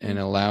 right? And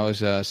Mhm.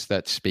 allows us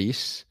that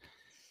space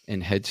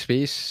and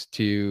headspace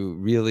to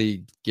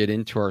really get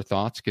into our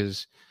thoughts.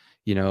 Because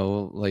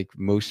like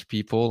most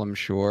people, I'm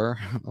sure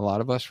a lot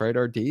of us, right,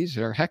 our days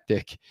are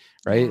hectic,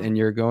 right? Yeah. And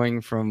you're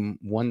going from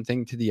one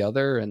thing to the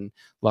other. And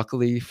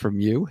luckily from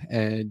you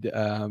and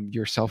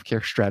your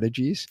self-care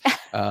strategies,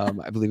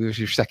 I believe it was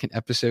your second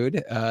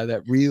episode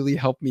that really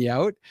helped me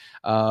out.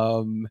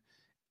 um,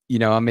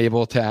 I'm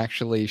able to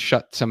actually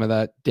shut some of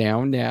that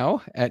down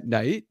now at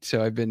night.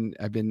 So I've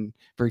been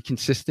very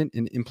consistent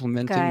in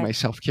implementing my Good.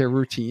 self-care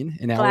routine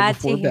an hour Glad to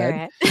before hear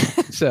bed.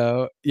 it.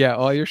 So yeah,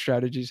 all your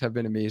strategies have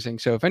been amazing.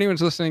 So if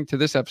anyone's listening to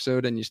this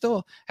episode and you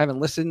still haven't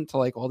listened to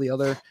like all the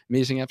other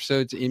amazing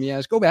episodes Amy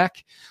has, go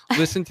back,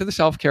 listen to the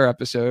self-care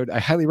episode. I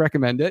highly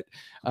recommend it.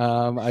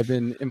 I've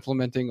been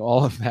implementing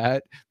all of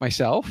that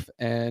myself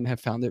and have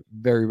found it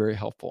very, very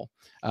helpful.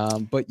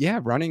 But yeah,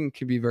 running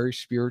can be very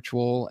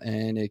spiritual,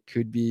 and it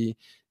could be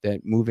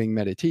that moving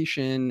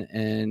meditation,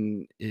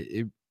 and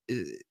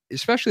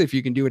especially if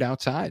you can do it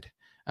outside.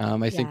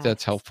 I think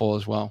that's Yes. helpful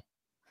as well.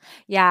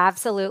 Yeah,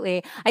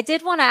 absolutely. I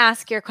did want to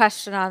ask your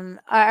question on,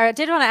 or I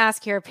did want to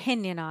ask your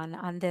opinion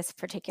on this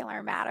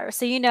particular matter.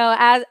 So,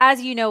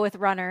 as you know, with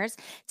runners,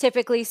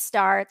 typically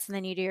starts and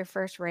then you do your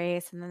first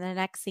race, and then the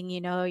next thing you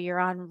know, you're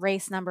on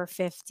race number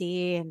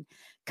 50 and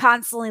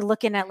constantly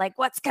looking at like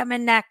what's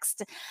coming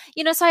next.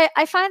 So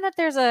I find that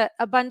there's a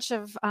bunch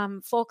of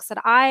folks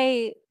that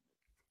I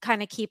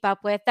kind of keep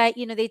up with that,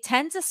 they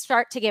tend to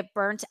start to get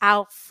burnt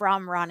out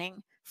from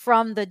running,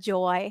 from the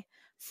joy,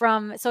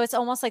 so it's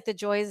almost like the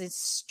joy is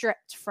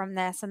stripped from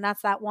this. And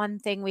that's that one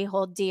thing we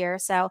hold dear.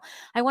 So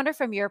I wonder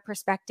from your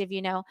perspective,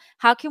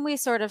 how can we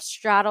sort of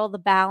straddle the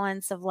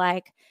balance of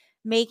like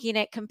making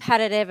it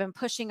competitive and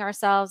pushing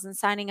ourselves and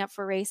signing up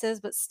for races,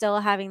 but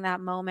still having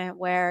that moment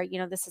where,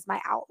 this is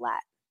my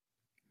outlet?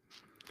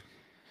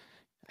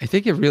 I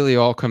think it really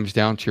all comes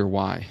down to your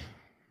why,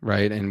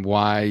 right? And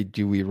why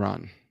do we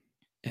run?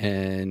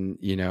 And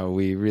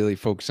we really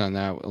focus on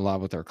that a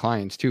lot with our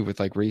clients too, with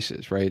like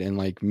races, right? And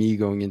like me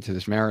going into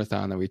this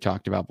marathon that we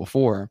talked about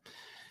before,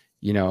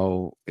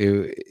 I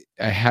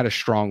had a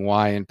strong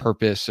why and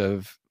purpose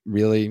of,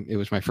 really, it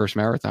was my first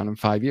marathon in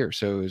 5 years.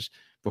 So it was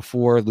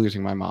before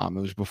losing my mom.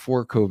 It was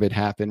before COVID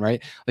happened,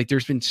 right? Like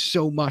there's been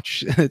so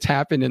much that's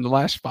happened in the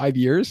last 5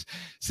 years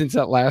since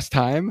that last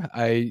time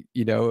I,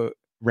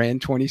 ran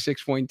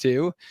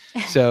 26.2.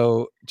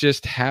 So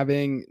just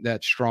having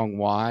that strong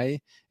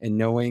why and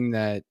knowing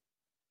that,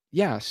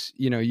 yes,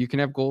 you can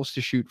have goals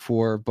to shoot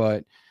for,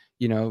 but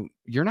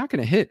you're not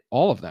going to hit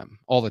all of them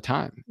all the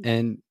time.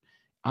 And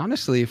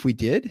honestly, if we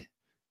did,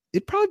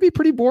 it'd probably be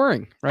pretty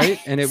boring, right?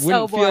 And it So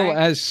wouldn't feel boring.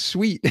 as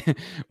sweet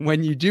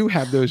when you do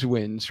have those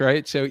wins,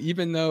 right? So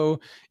even though,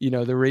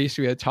 the race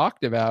we had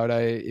talked about,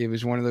 it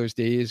was one of those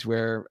days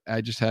where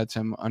I just had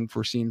some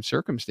unforeseen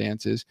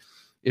circumstances.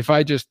 If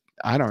I just,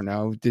 I don't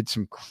know, did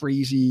some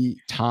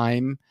crazy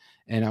time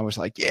and I was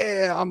like,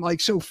 yeah, I'm like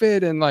so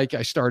fit. And like,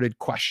 I started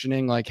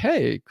questioning like,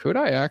 hey, could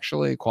I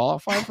actually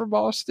qualify for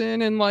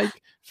Boston in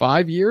like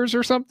 5 years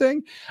or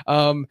something?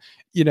 Um,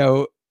 you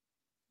know,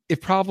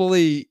 it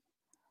probably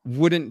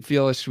wouldn't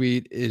feel as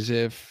sweet as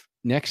if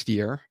next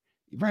year,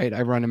 right,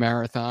 I run a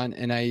marathon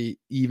and I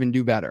even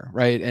do better,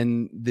 right?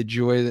 And the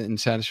joy and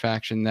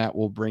satisfaction that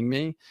will bring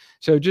me.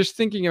 So just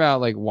thinking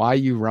about like why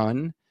you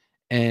run,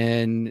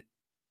 and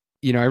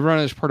I run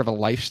as part of a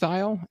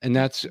lifestyle, and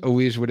that's Mhm.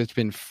 always what it's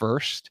been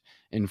first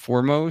and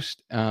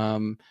foremost,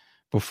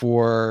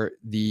 before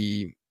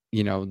the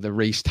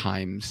race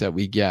times that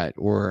we get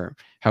or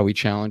how we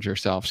challenge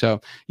ourselves.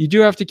 So you do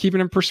have to keep it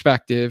in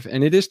perspective,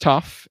 and it is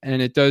tough,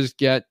 and it does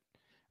get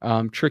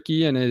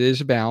tricky, and it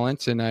is a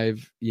balance. And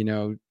I've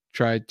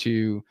tried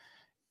to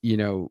you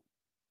know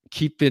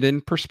keep it in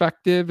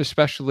perspective,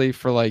 especially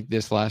for like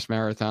this last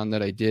marathon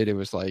that I did. It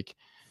was like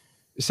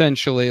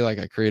essentially like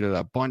I created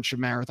a bunch of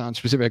marathon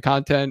specific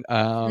content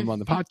on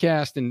the Mhm.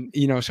 podcast,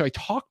 and so I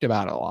talked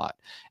about it a lot.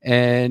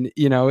 And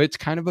it's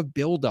kind of a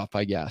build up,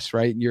 I guess,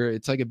 right?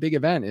 It's like a big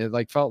event. It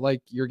like felt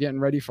like you're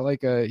getting ready for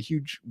like a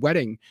huge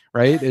wedding,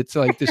 right? It's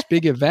like this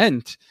big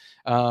event,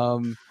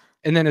 um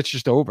and then it's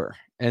just over.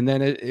 And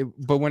then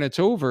but when it's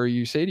over,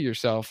 you say to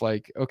yourself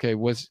like, okay,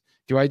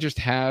 do I just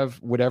have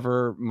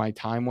whatever my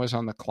time was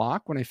on the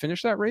clock when I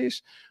finished that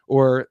race,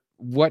 or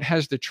what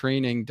has the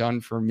training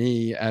done for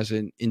me as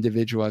an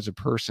individual, as a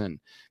person?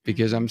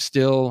 Because I'm Mhm.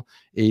 still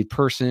a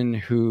person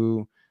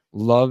who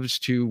loves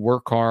to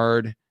work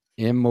hard,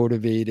 am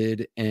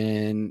motivated,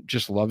 and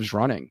just loves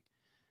running,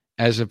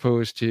 as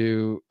opposed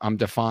to I'm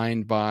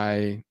defined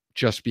by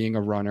just being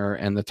a runner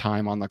and the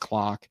time on the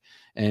clock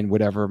and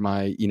whatever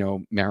my,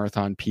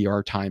 marathon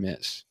PR time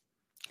is.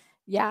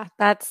 Yeah,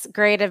 that's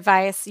great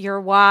advice.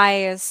 Your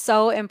why is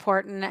so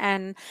important.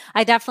 And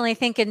I definitely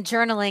think in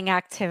journaling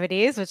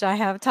activities, which I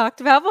have talked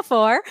about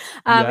before,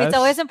 it's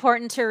always Yes.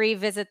 important to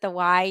revisit the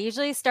why. I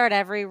usually start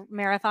every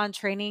marathon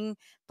training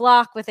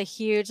block with a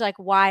huge, like,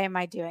 why am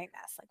I doing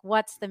this? Like,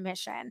 what's the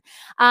mission?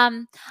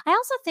 I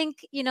also think,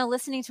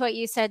 listening to what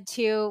you said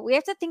too, we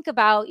have to think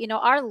about,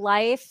 our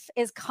life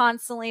is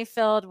constantly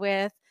filled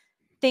with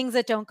things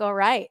that don't go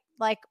right.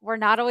 Like, we're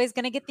not always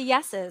going to get the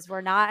yeses.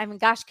 We're not, I mean,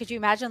 gosh, could you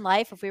imagine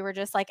life if we were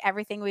just like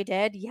everything we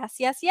did? Yes,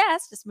 yes,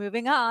 yes, just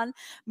moving on,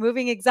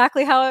 moving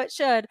exactly how it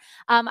should.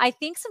 I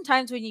think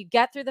sometimes when you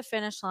get through the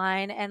finish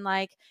line and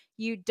like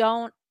you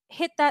don't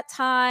hit that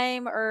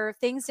time or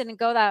things didn't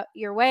go that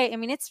your way, I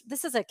mean,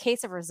 this is a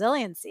case of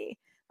resiliency.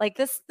 Like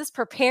this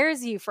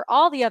prepares you for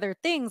all the other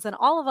things and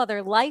all of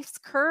other life's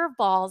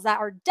curveballs that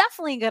are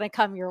definitely going to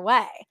come your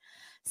way.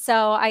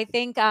 So I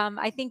think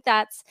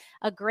that's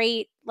a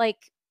great, like,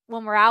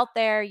 when we're out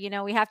there,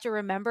 we have to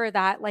remember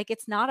that, like,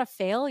 it's not a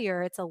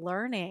failure, it's a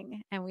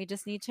learning, and we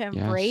just need to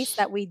embrace Yes.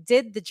 that we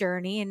did the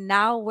journey, and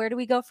now where do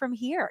we go from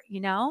here?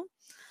 I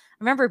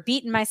remember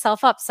beating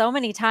myself up so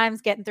many times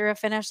getting through a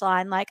finish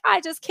line, like,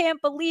 I just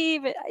can't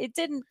believe it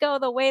didn't go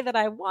the way that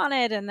I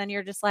wanted. And then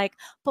you're just like,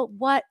 but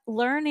what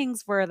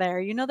learnings were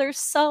there? There's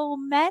so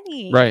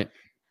many. Right.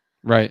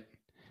 Right.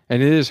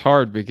 And it is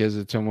hard because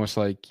it's almost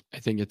like I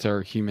think it's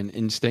our human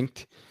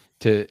instinct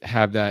to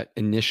have that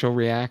initial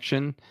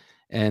reaction.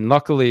 And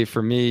luckily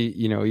for me,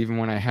 even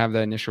when I have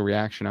that initial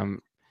reaction,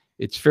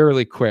 it's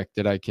fairly quick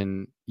that I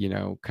can,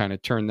 kind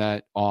of turn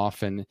that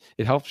off, and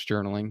it helps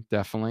journaling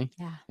definitely.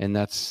 Yeah. And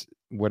that's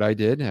what I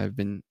did. I've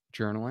been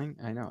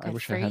journaling. I know. I Good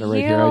wish I for had it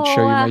right here. I'd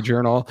show you you. my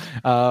journal,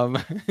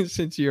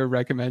 since you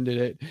recommended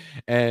it.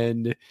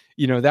 And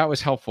that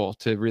was helpful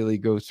to really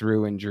go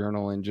through and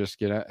journal and just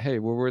get a, hey,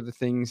 what were the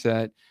things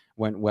that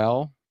went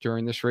well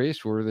during this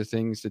race? What were the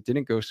things that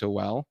didn't go so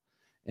well?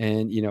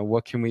 And,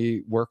 what can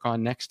we work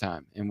on next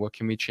time, and what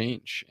can we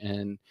change?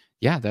 And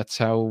yeah, that's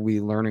how we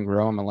learn and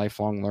grow. I'm a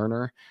lifelong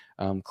learner.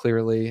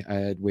 Clearly, I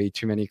had way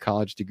too many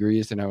college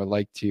degrees than I would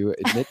like to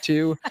admit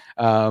to.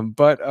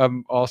 But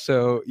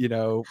also,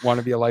 want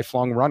to be a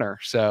lifelong runner.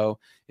 So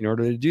in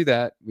order to do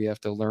that, we have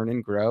to learn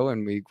and grow,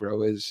 and we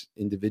grow as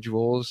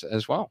individuals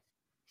as well.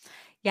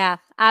 Yeah,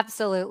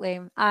 absolutely.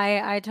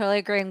 I totally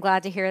agree. I'm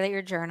glad to hear that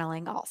you're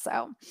journaling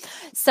also.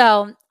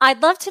 So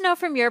I'd love to know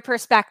from your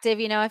perspective,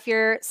 if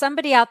you're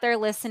somebody out there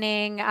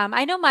listening.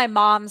 I know my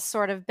mom's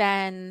sort of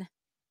been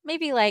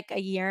maybe like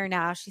a year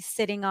now. She's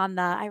sitting on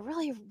I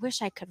really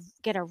wish I could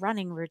get a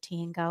running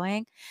routine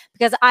going,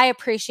 because I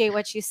appreciate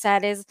what you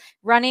said is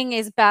running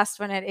is best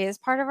when it is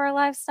part of our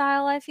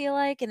lifestyle, I feel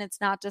like, and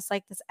it's not just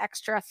like this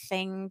extra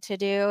thing to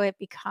do. It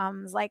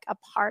becomes like a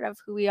part of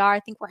who we are. I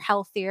think we're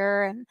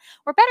healthier and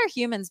we're better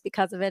humans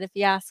because of it, if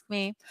you ask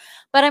me.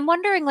 But I'm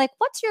wondering, like,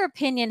 what's your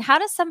opinion? How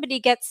does somebody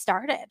get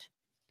started?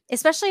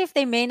 Especially if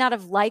they may not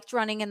have liked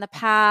running in the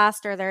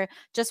past, or they're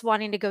just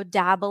wanting to go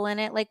dabble in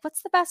it. Like,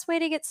 what's the best way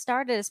to get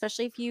started,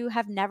 especially if you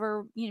have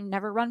never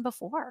run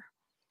before?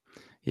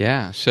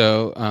 Yeah.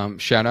 So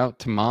shout out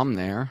to mom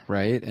there,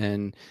 right?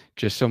 And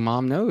just so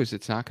mom knows,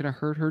 it's not going to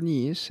hurt her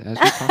knees, as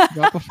we talked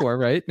about before,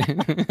 right?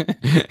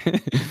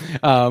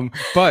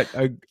 But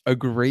a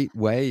great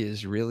way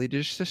is really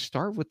just to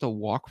start with the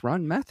walk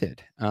run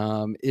method.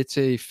 It's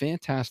a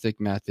fantastic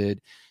method.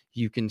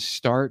 You can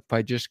start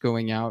by just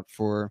going out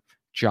for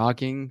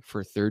jogging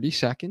for 30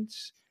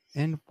 seconds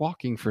and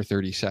walking for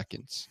 30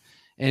 seconds,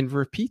 and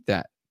repeat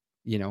that,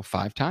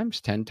 5 times,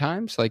 10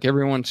 times. Like,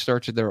 everyone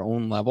starts at their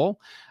own level.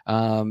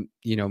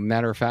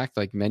 Matter of fact,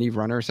 like, many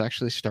runners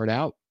actually start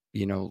out,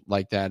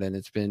 like that. And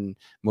it's been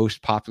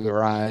most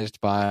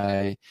popularized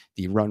by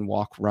the run,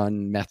 walk,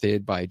 run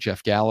method by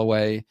Jeff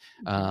Galloway.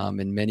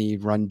 Mhm. And many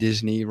Run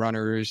Disney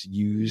runners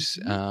use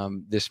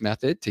Mhm. this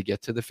method to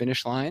get to the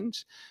finish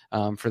lines,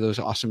 for those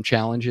awesome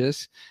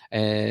challenges.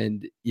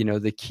 And,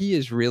 the key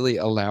is really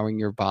allowing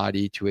your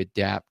body to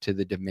adapt to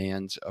the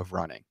demands of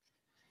running.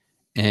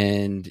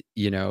 And,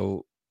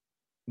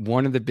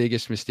 one of the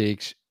biggest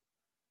mistakes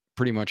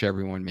pretty much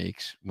everyone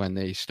makes when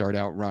they start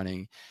out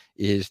running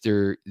is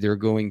they're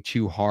going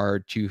too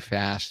hard, too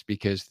fast,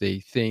 because they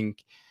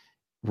think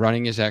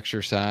running is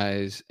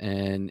exercise.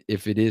 And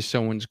if it is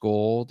someone's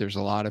goal, there's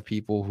a lot of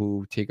people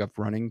who take up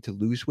running to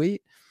lose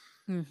weight.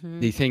 They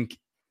Mhm. think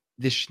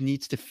this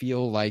needs to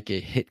feel like a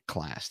hit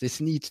class. This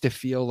needs to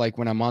feel like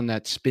when I'm on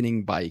that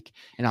spinning bike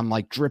and I'm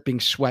like dripping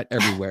sweat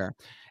everywhere.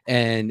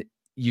 And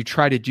you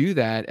try to do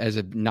that as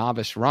a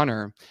novice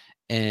runner,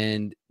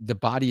 and the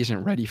body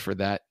isn't ready for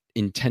that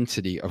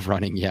intensity of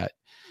running yet.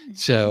 Mhm.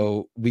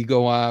 So we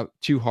go out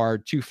too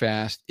hard, too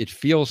fast. It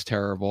feels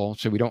terrible.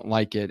 So we don't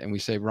like it. And we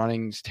say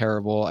running's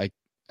terrible.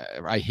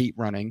 I hate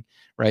running,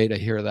 right? I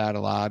hear that a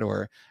lot.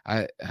 Or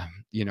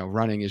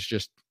running is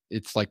just,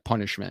 it's like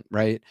punishment,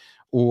 right?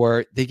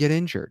 Or they get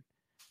injured,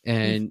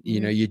 and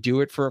Mhm. you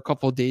do it for a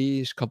couple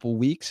days, couple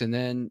weeks, and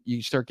then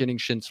you start getting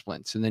shin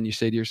splints, and then you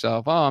say to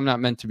yourself, oh, I'm not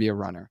meant to be a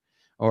runner,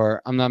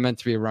 or I'm not meant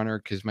to be a runner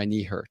because my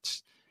knee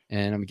hurts.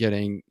 and I'm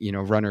getting,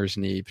 runner's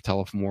knee,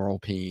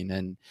 patellofemoral pain.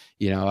 And,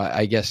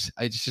 I guess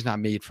it's just not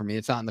made for me.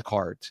 It's not in the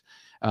cards.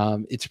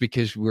 It's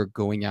because we're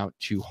going out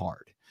too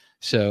hard.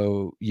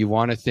 So you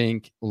want to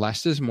think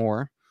less is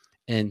more,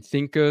 and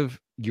think of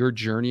your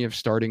journey of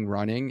starting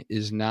running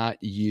is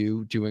not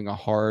you doing a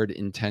hard,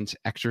 intense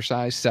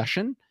exercise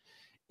session.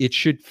 It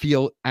should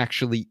feel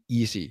actually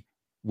easy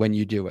when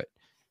you do it.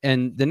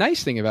 And the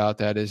nice thing about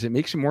that is it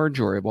makes it more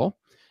enjoyable,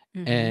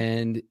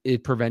 and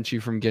it prevents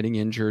you from getting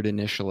injured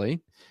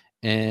initially.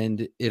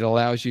 And it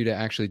allows you to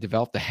actually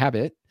develop the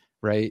habit,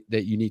 right,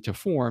 that you need to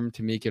form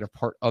to make it a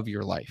part of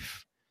your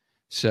life.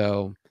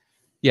 So,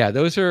 yeah,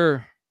 those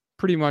are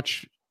pretty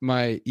much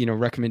my,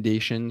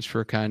 recommendations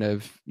for kind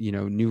of,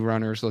 new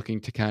runners looking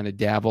to kind of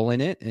dabble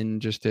in it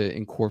and just to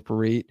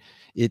incorporate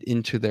it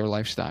into their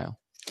lifestyle.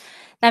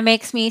 That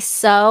makes me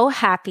so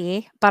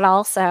happy, but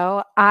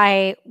also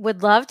I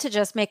would love to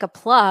just make a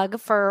plug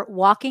for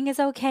walking is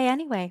okay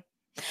anyway.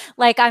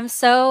 Like I've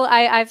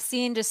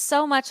seen just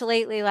so much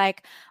lately,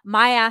 like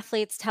my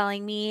athletes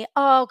telling me,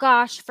 "Oh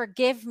gosh,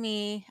 forgive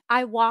me.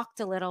 I walked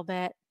a little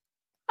bit."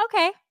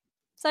 Okay.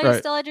 So you Right.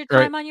 still had your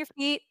Right. time on your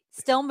feet,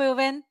 still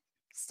moving,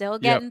 still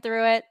Yep. getting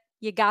through it.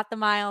 You got the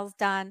miles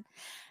done.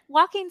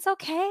 Walking's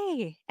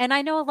okay. And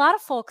I know a lot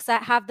of folks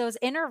that have those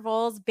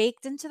intervals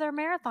baked into their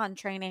marathon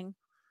training.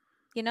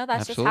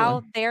 That's just Absolutely.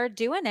 how they're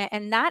doing it,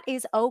 and that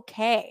is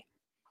okay.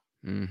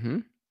 Mm-hmm.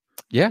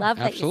 Yeah, Love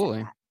that you said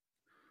absolutely. that.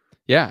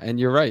 Yeah, and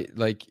you're right.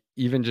 Like,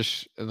 even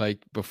just like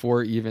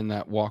before even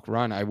that walk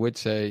run, I would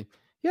say,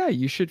 yeah,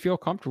 you should feel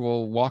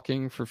comfortable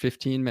walking for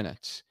 15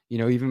 minutes,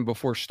 even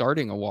before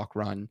starting a walk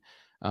run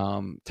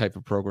type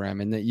of program,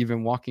 and that you've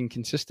been walking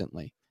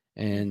consistently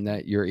and Mhm.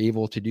 that you're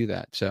able to do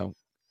that. So,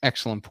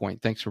 excellent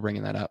point. Thanks for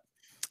bringing that up.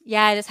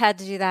 Yeah, I just had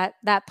to do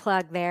that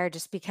plug there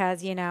just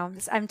because,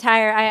 I'm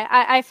tired.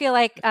 I feel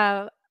like,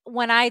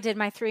 when I did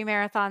my 3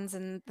 marathons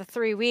in the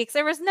 3 weeks,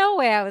 there was no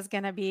way I was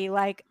gonna be,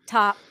 like,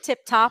 tip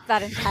top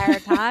that entire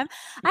time.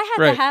 I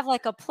had to Right. have,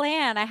 like, a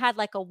plan. I had,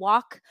 like, a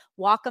walk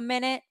a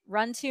minute,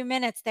 run 2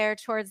 minutes there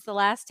towards the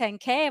last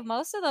 10K of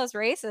most of those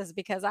races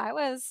because I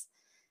was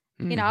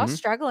Mm-hmm.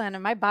 struggling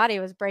and my body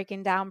was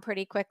breaking down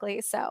pretty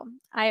quickly. So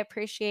I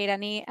appreciate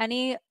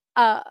any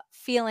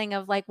feeling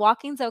of like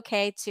walking's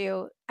okay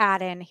to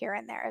add in here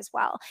and there as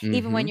well,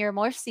 even when Mm-hmm. you're a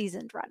more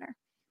seasoned runner.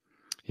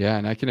 Yeah,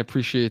 and I can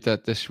appreciate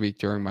that this week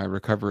during my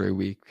recovery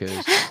week,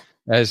 because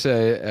as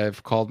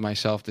I've called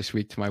myself this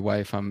week to my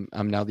wife, I'm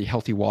now the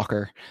healthy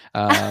walker.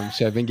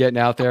 So I've been getting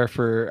out there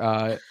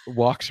for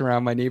walks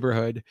around my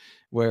neighborhood,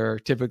 where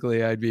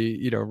typically I'd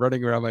be,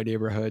 running around my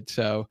neighborhood.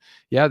 So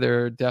yeah,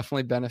 there are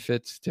definitely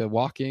benefits to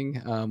walking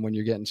when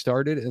you're getting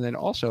started, and then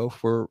also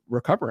for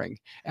recovering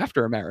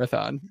after a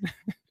marathon.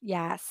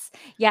 Yes.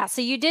 Yeah.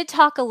 So you did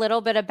talk a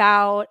little bit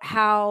about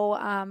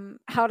how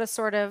to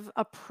sort of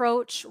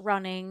approach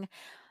running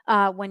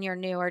when you're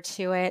newer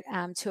to it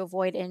to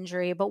avoid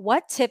injury. But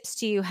what tips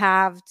do you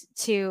have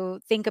to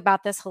think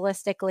about this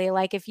holistically?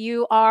 Like if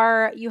you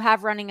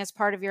have running as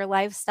part of your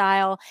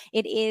lifestyle,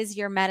 it is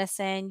your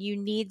medicine. You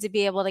need to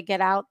be able to get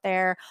out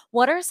there.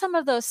 What are some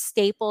of those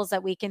staples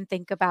that we can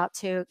think about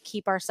to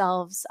keep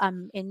ourselves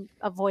in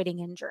avoiding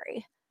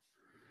injury?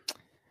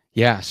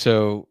 Yeah.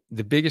 So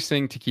the biggest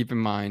thing to keep in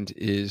mind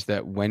is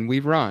that when we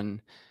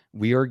run,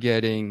 we are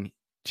getting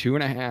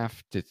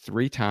 2.5 to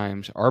 3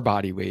 times our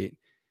body weight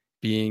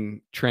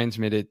being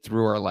transmitted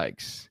through our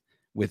legs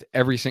with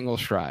every single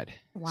stride.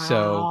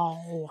 So,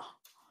 Wow.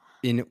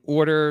 in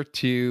order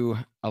to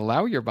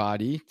allow your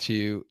body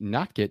to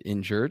not get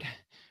injured,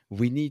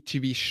 we need to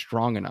be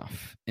strong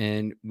enough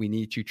and we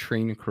need to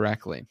train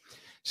correctly.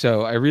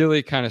 So I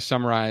really kind of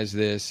summarize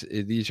this.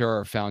 These are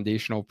our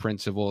foundational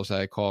principles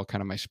that I call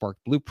kind of my Spark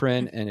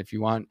blueprint. And if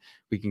you want,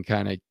 we can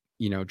kind of,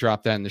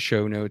 drop that in the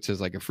show notes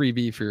as like a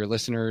freebie for your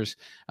listeners.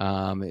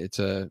 It's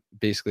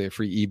basically a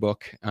free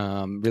ebook,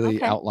 really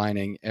Okay.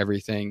 outlining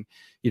everything.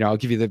 I'll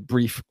give you the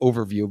brief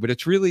overview, but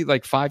it's really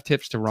like 5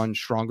 tips to run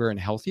stronger and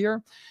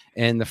healthier.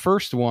 And the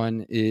first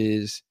one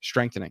is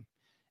strengthening,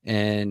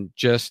 and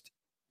just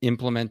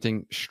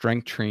implementing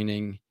strength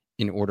training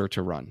in order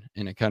to run.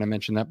 And I kind of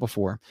mentioned that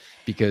before,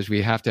 because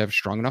we have to have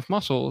strong enough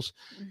muscles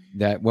Mhm.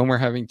 that when we're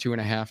having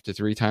 2.5 to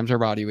 3 times our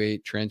body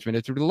weight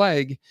transmitted through the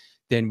leg,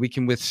 then we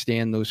can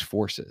withstand those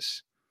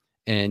forces.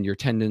 And your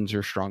tendons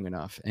are strong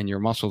enough and your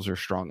muscles are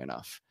strong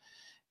enough.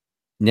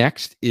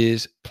 Next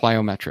is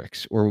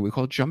plyometrics, or what we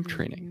call jump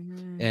training.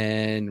 Mhm.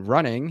 And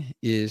running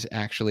is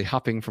actually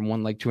hopping from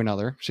one leg to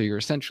another. So you're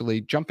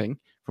essentially jumping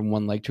from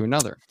one leg to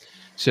another.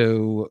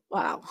 So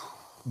Wow.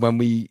 when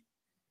we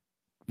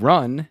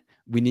run,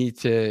 we need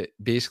to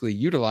basically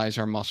utilize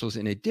our muscles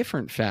in a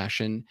different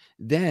fashion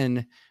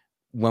than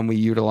when we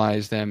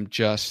utilize them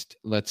just,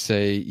 let's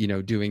say,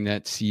 doing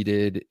that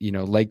seated,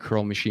 leg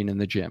curl machine in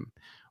the gym,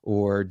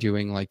 or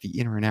doing like the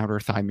inner and outer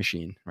thigh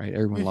machine, right?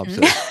 Everyone loves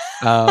Mhm. those.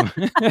 Um,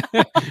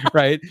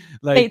 right?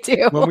 They Like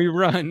do. when we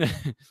run,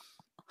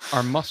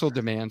 our muscle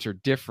demands are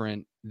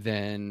different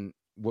than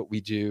what we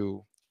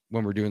do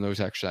when we're doing those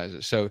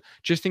exercises. So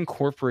just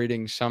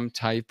incorporating some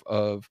type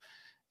of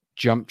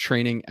jump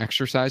training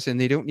exercise, and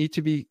they don't need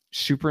to be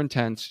super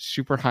intense,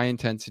 super high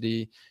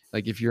intensity.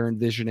 Like if you're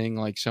envisioning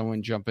like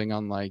someone jumping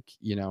on like,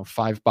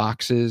 5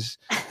 boxes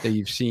that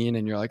you've seen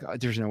and you're like, oh,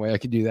 there's no way I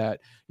could do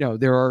that.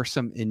 There are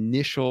some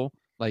initial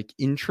like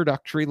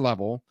introductory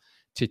level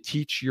to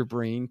teach your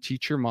brain,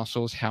 teach your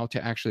muscles how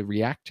to actually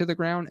react to the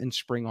ground and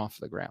spring off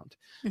the ground,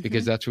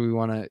 because that's what we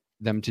want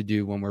them to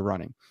do when we're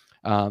running.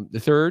 The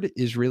third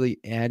is really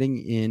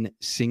adding in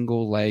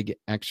single leg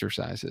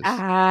exercises.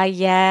 Ah,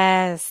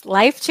 yes.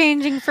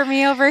 Life-changing for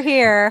me over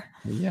here.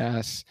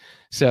 Yes.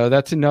 So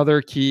that's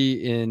another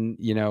key in,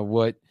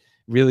 what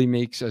really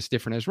makes us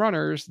different as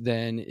runners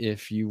than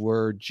if you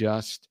were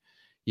just,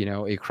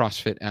 a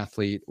CrossFit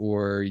athlete,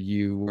 or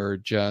you were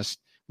just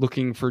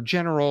looking for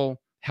general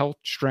health,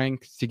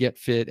 strength to get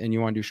fit, and you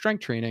want to do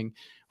strength training.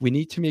 We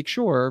need to make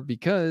sure,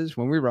 because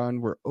when we run,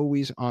 we're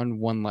always on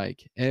one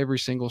leg. Every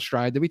single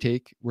stride that we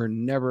take, we're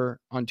never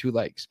on 2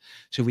 legs.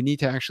 So we need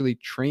to actually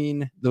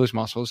train those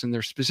muscles, and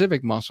there's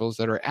specific muscles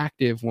that are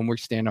active when we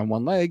stand on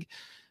one leg.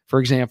 For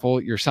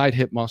example, your side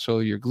hip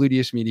muscle, your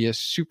gluteus medius,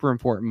 super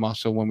important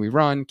muscle when we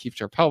run,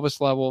 keeps our pelvis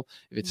level.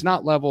 If it's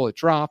not level, it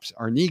drops.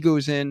 Our knee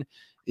goes in,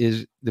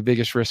 is the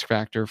biggest risk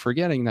factor for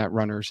getting that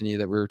runner's knee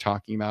that we were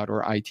talking about,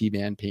 or IT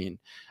band pain.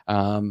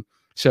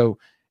 So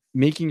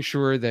making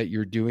sure that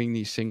you're doing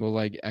these single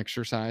leg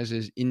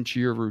exercises into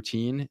your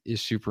routine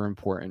is super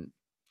important.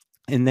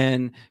 And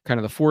then kind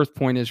of the fourth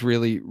point is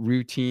really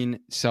routine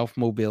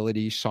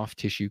self-mobility, soft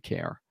tissue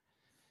care.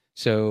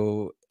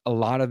 So a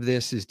lot of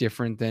this is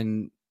different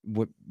than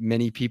what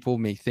many people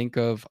may think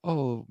of.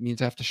 Oh, it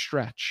means I have to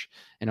stretch,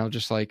 and I'll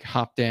just like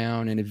hop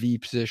down in a V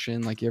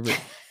position. Like you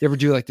ever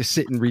do like the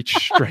sit and reach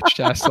stretch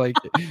test, like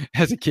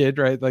as a kid,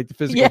 right? Like the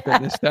physical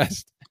fitness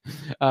test.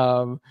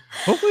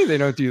 Hopefully they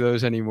don't do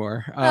those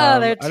anymore.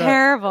 They're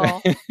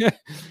terrible.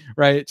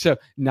 Right. So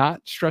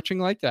not stretching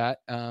like that.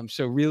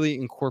 So really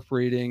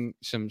incorporating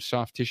some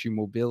soft tissue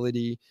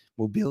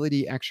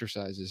mobility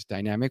exercises,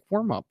 dynamic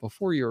warm up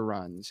before your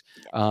runs,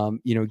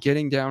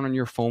 getting down on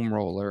your foam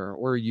roller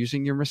or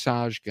using your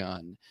massage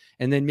gun,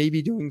 and then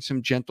maybe doing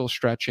some gentle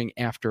stretching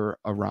after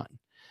a run.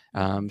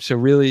 So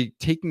really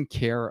taking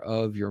care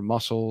of your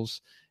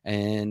muscles.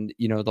 And,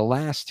 the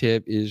last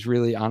tip is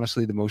really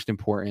honestly the most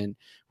important,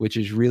 which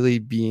is really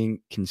being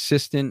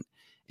consistent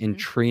and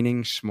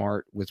training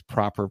smart with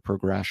proper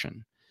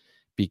progression.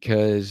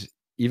 Because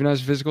even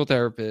as a physical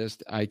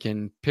therapist, I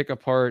can pick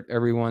apart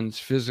everyone's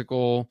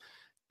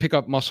pick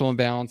up muscle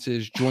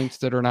imbalances, joints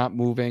that are not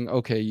moving.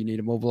 Okay, you need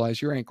to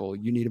mobilize your ankle.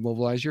 You need to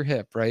mobilize your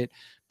hip, right?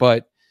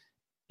 But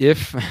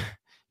if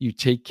you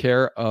take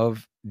care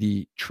of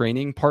the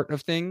training part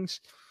of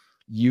things,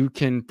 you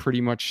can pretty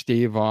much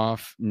stave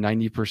off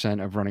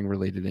 90% of running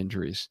related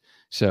injuries.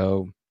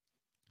 So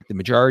the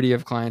majority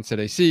of clients that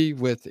I see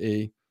with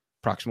a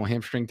proximal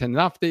hamstring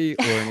tendinopathy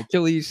or an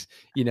Achilles,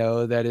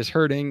 that is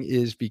hurting,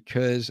 is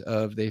because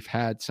of they've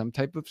had some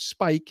type of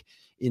spike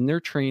in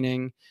their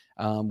training,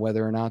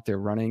 whether or not they're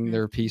running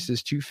their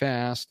paces too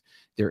fast,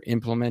 they're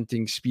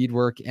implementing speed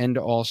work, and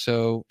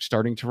also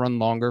starting to run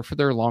longer for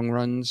their long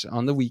runs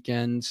on the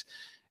weekends,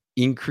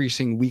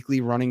 increasing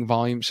weekly running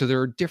volume. So there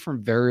are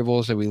different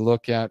variables that we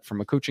look at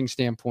from a coaching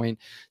standpoint.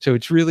 So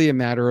it's really a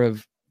matter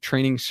of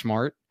training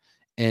smart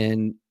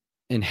and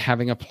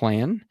having a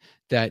plan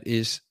that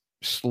is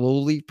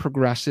slowly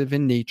progressive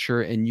in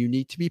nature. And you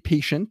need to be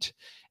patient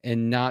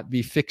and not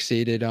be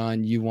fixated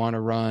on you want to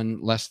run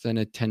less than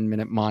a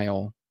 10-minute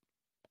mile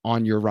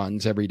on your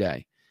runs every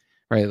day,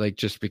 right? Like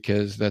just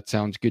because that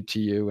sounds good to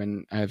you.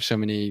 And I have so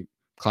many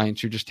clients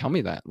who just tell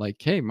me that, like,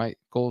 hey, my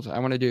goals, I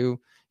want to do,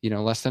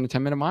 less than a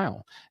 10-minute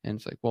mile. And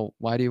it's like, well,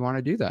 why do you want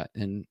to do that?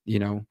 And,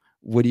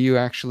 what do you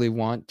actually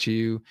want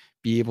to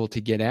be able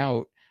to get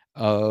out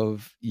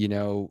of,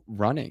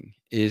 running?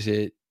 Is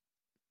it,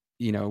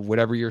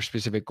 whatever your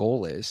specific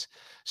goal is?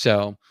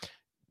 So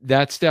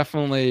that's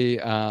definitely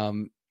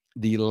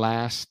the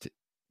last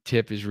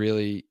tip is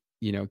really,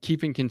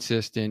 keeping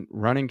consistent,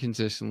 running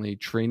consistently,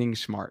 training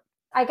smart.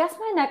 I guess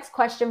my next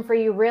question for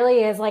you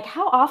really is like,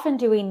 how often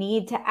do we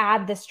need to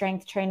add the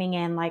strength training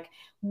in? Like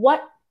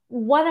what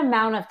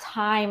amount of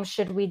time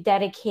should we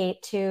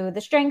dedicate to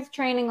the strength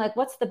training? Like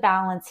what's the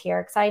balance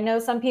here? Because I know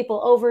some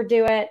people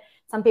overdo it,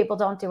 some people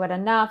don't do it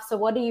enough. So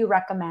what do you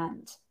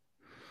recommend?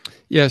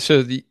 Yeah.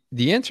 So the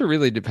answer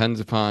really depends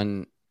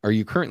upon, are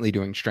you currently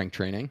doing strength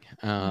training?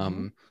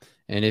 And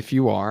if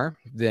you are,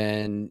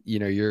 then,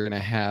 you're going to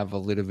have a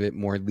little bit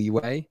more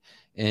leeway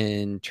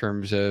in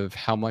terms of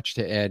how much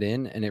to add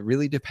in. And it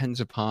really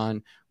depends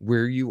upon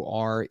where you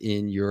are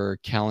in your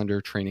calendar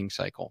training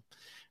cycle,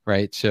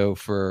 right? So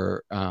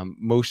for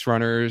most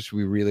runners,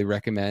 we really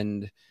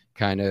recommend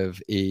kind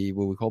of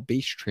what we call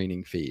base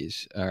training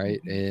phase. All right.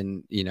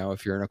 And,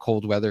 if you're in a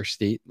cold weather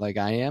state like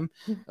I am,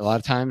 a lot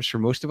of times for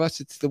most of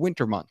us, it's the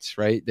winter months,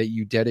 right? That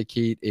you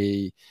dedicate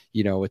a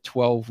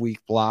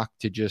 12-week block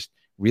to just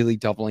really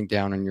doubling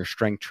down on your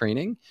strength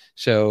training.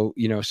 So,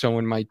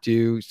 someone might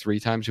do 3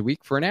 times a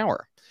week for an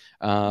hour.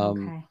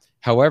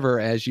 However,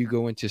 as you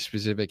go into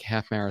specific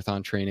half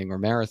marathon training or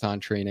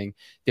marathon training,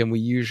 then we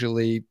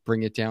usually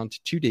bring it down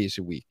to 2 days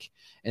a week.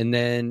 And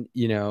then,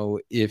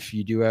 if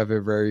you do have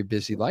a very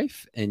busy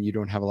life and you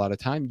don't have a lot of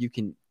time, you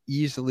can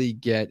easily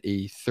get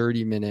a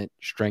 30-minute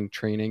strength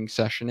training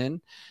session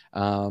in.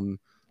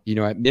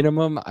 At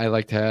minimum, I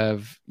like to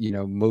have,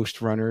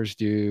 most runners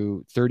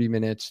do 30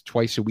 minutes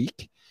twice a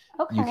week.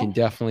 You can Okay.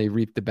 definitely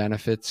reap the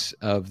benefits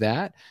of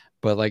that.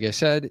 But like I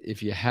said,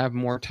 if you have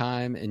more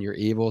time and you're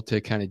able to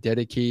kind of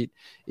dedicate,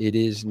 it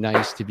is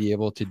nice to be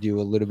able to do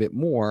a little bit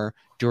more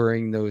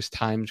during those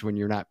times when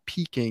you're not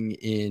peaking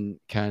in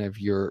kind of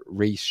your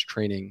race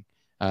training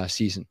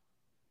season.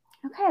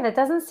 Okay, that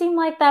doesn't seem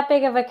like that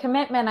big of a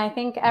commitment. I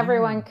think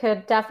everyone No.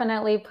 could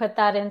definitely put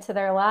that into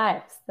their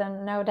lives,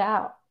 then no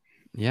doubt.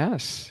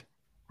 Yes.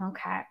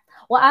 Okay.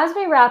 Well, as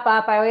we wrap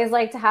up, I always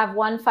like to have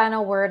one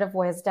final word of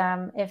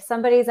wisdom. If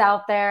somebody's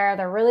out there,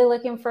 they're really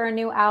looking for a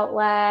new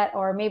outlet,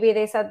 or maybe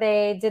they said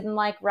they didn't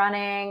like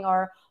running,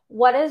 or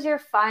what is your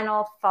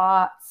final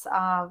thoughts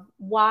of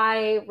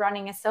why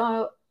running is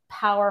so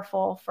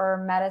powerful for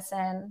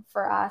medicine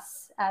for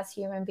us as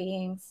human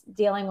beings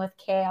dealing with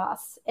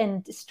chaos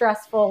and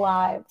stressful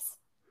lives?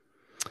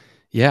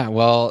 Yeah,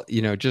 well,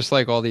 just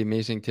like all the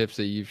amazing tips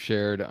that you've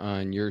shared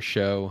on your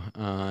show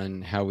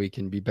on how we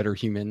can be better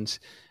humans,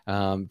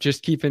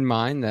 just keep in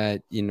mind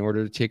that in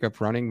order to take up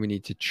running, we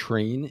need to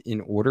train in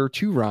order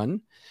to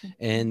run,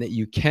 and that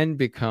you can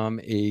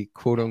become a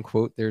quote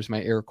unquote, there's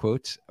my air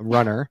quotes,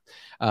 runner.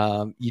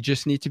 You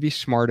just need to be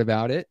smart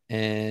about it.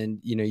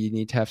 And, you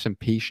need to have some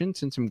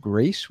patience and some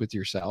grace with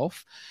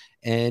yourself.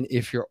 And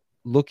if you're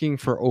looking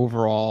for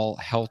overall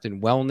health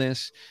and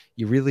wellness,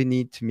 you really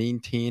need to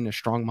maintain a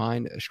strong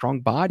mind, a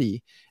strong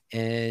body,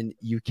 and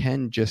you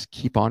can just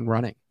keep on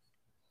running.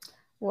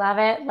 Love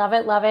it, love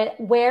it, love it.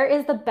 Where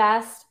is the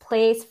best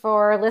place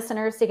for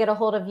listeners to get a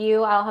hold of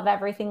you? I'll have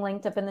everything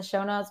linked up in the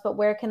show notes, but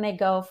where can they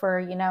go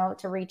for,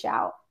 to reach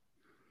out?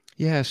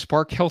 Yeah,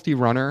 Spark Healthy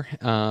Runner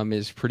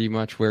is pretty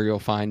much where you'll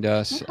find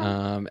us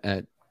Okay.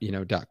 at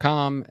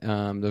 .com.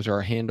 Those are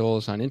our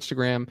handles on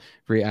Instagram,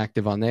 very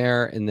active on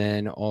there. And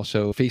then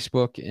also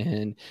Facebook.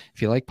 And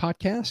if you like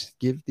podcasts,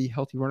 give the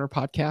Healthy Runner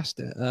podcast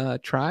a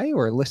try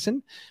or a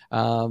listen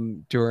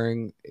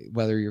during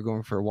whether you're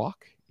going for a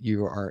walk,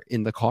 you are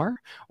in the car,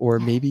 or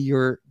maybe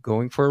you're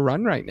going for a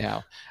run right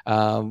now.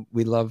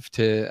 We love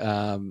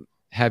to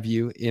have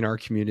you in our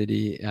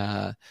community,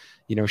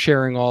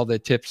 sharing all the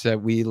tips that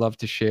we love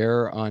to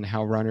share on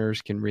how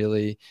runners can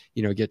really,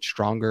 get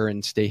stronger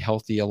and stay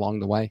healthy along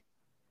the way.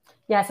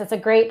 Yes, it's a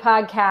great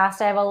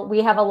podcast.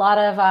 We have a lot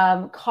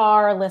of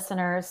car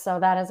listeners, so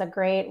that is a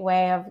great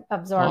way of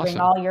absorbing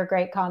Awesome. all your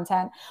great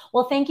content.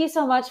 Well, thank you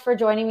so much for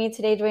joining me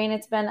today, Duane.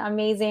 It's been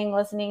amazing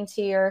listening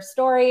to your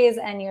stories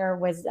and your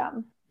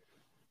wisdom.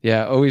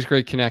 Yeah, always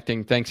great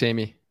connecting. Thanks,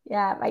 Amy.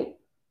 Yeah, bye.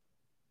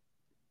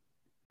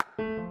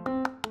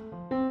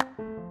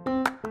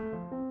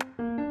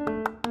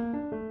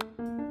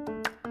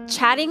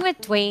 Chatting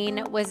with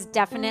Duane was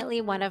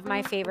definitely one of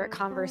my favorite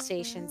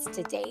conversations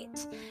to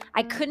date.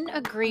 I couldn't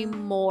agree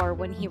more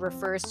when he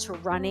refers to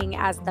running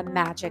as the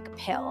magic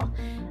pill.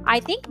 I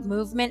think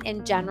movement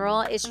in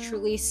general is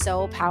truly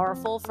so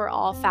powerful for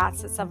all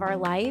facets of our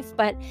life,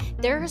 but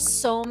there are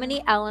so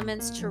many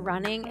elements to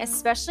running,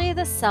 especially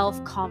the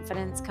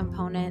self-confidence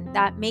component,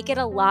 that make it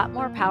a lot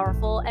more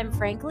powerful and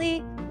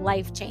frankly,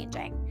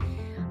 life-changing.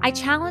 I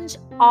challenge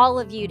all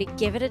of you to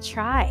give it a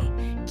try,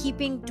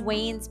 keeping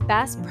Duane's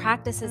best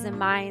practices in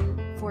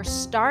mind for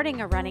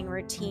starting a running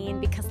routine,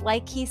 because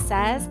like he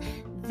says,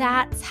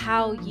 that's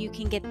how you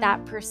can get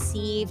that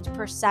perceived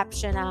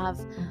perception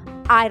of,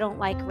 I don't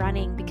like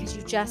running, because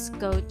you just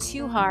go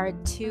too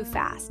hard, too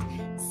fast.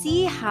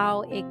 See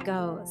how it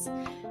goes.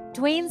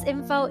 Duane's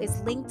info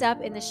is linked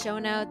up in the show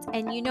notes,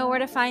 and you know where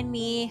to find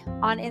me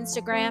on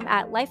Instagram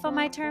at Life on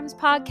My Terms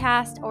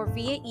Podcast, or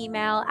via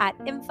email at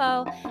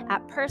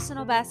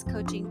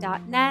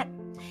info@personalbestcoaching.net.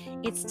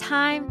 It's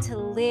time to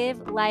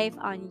live life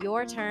on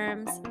your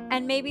terms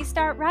and maybe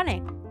start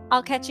running.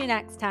 I'll catch you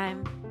next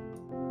time.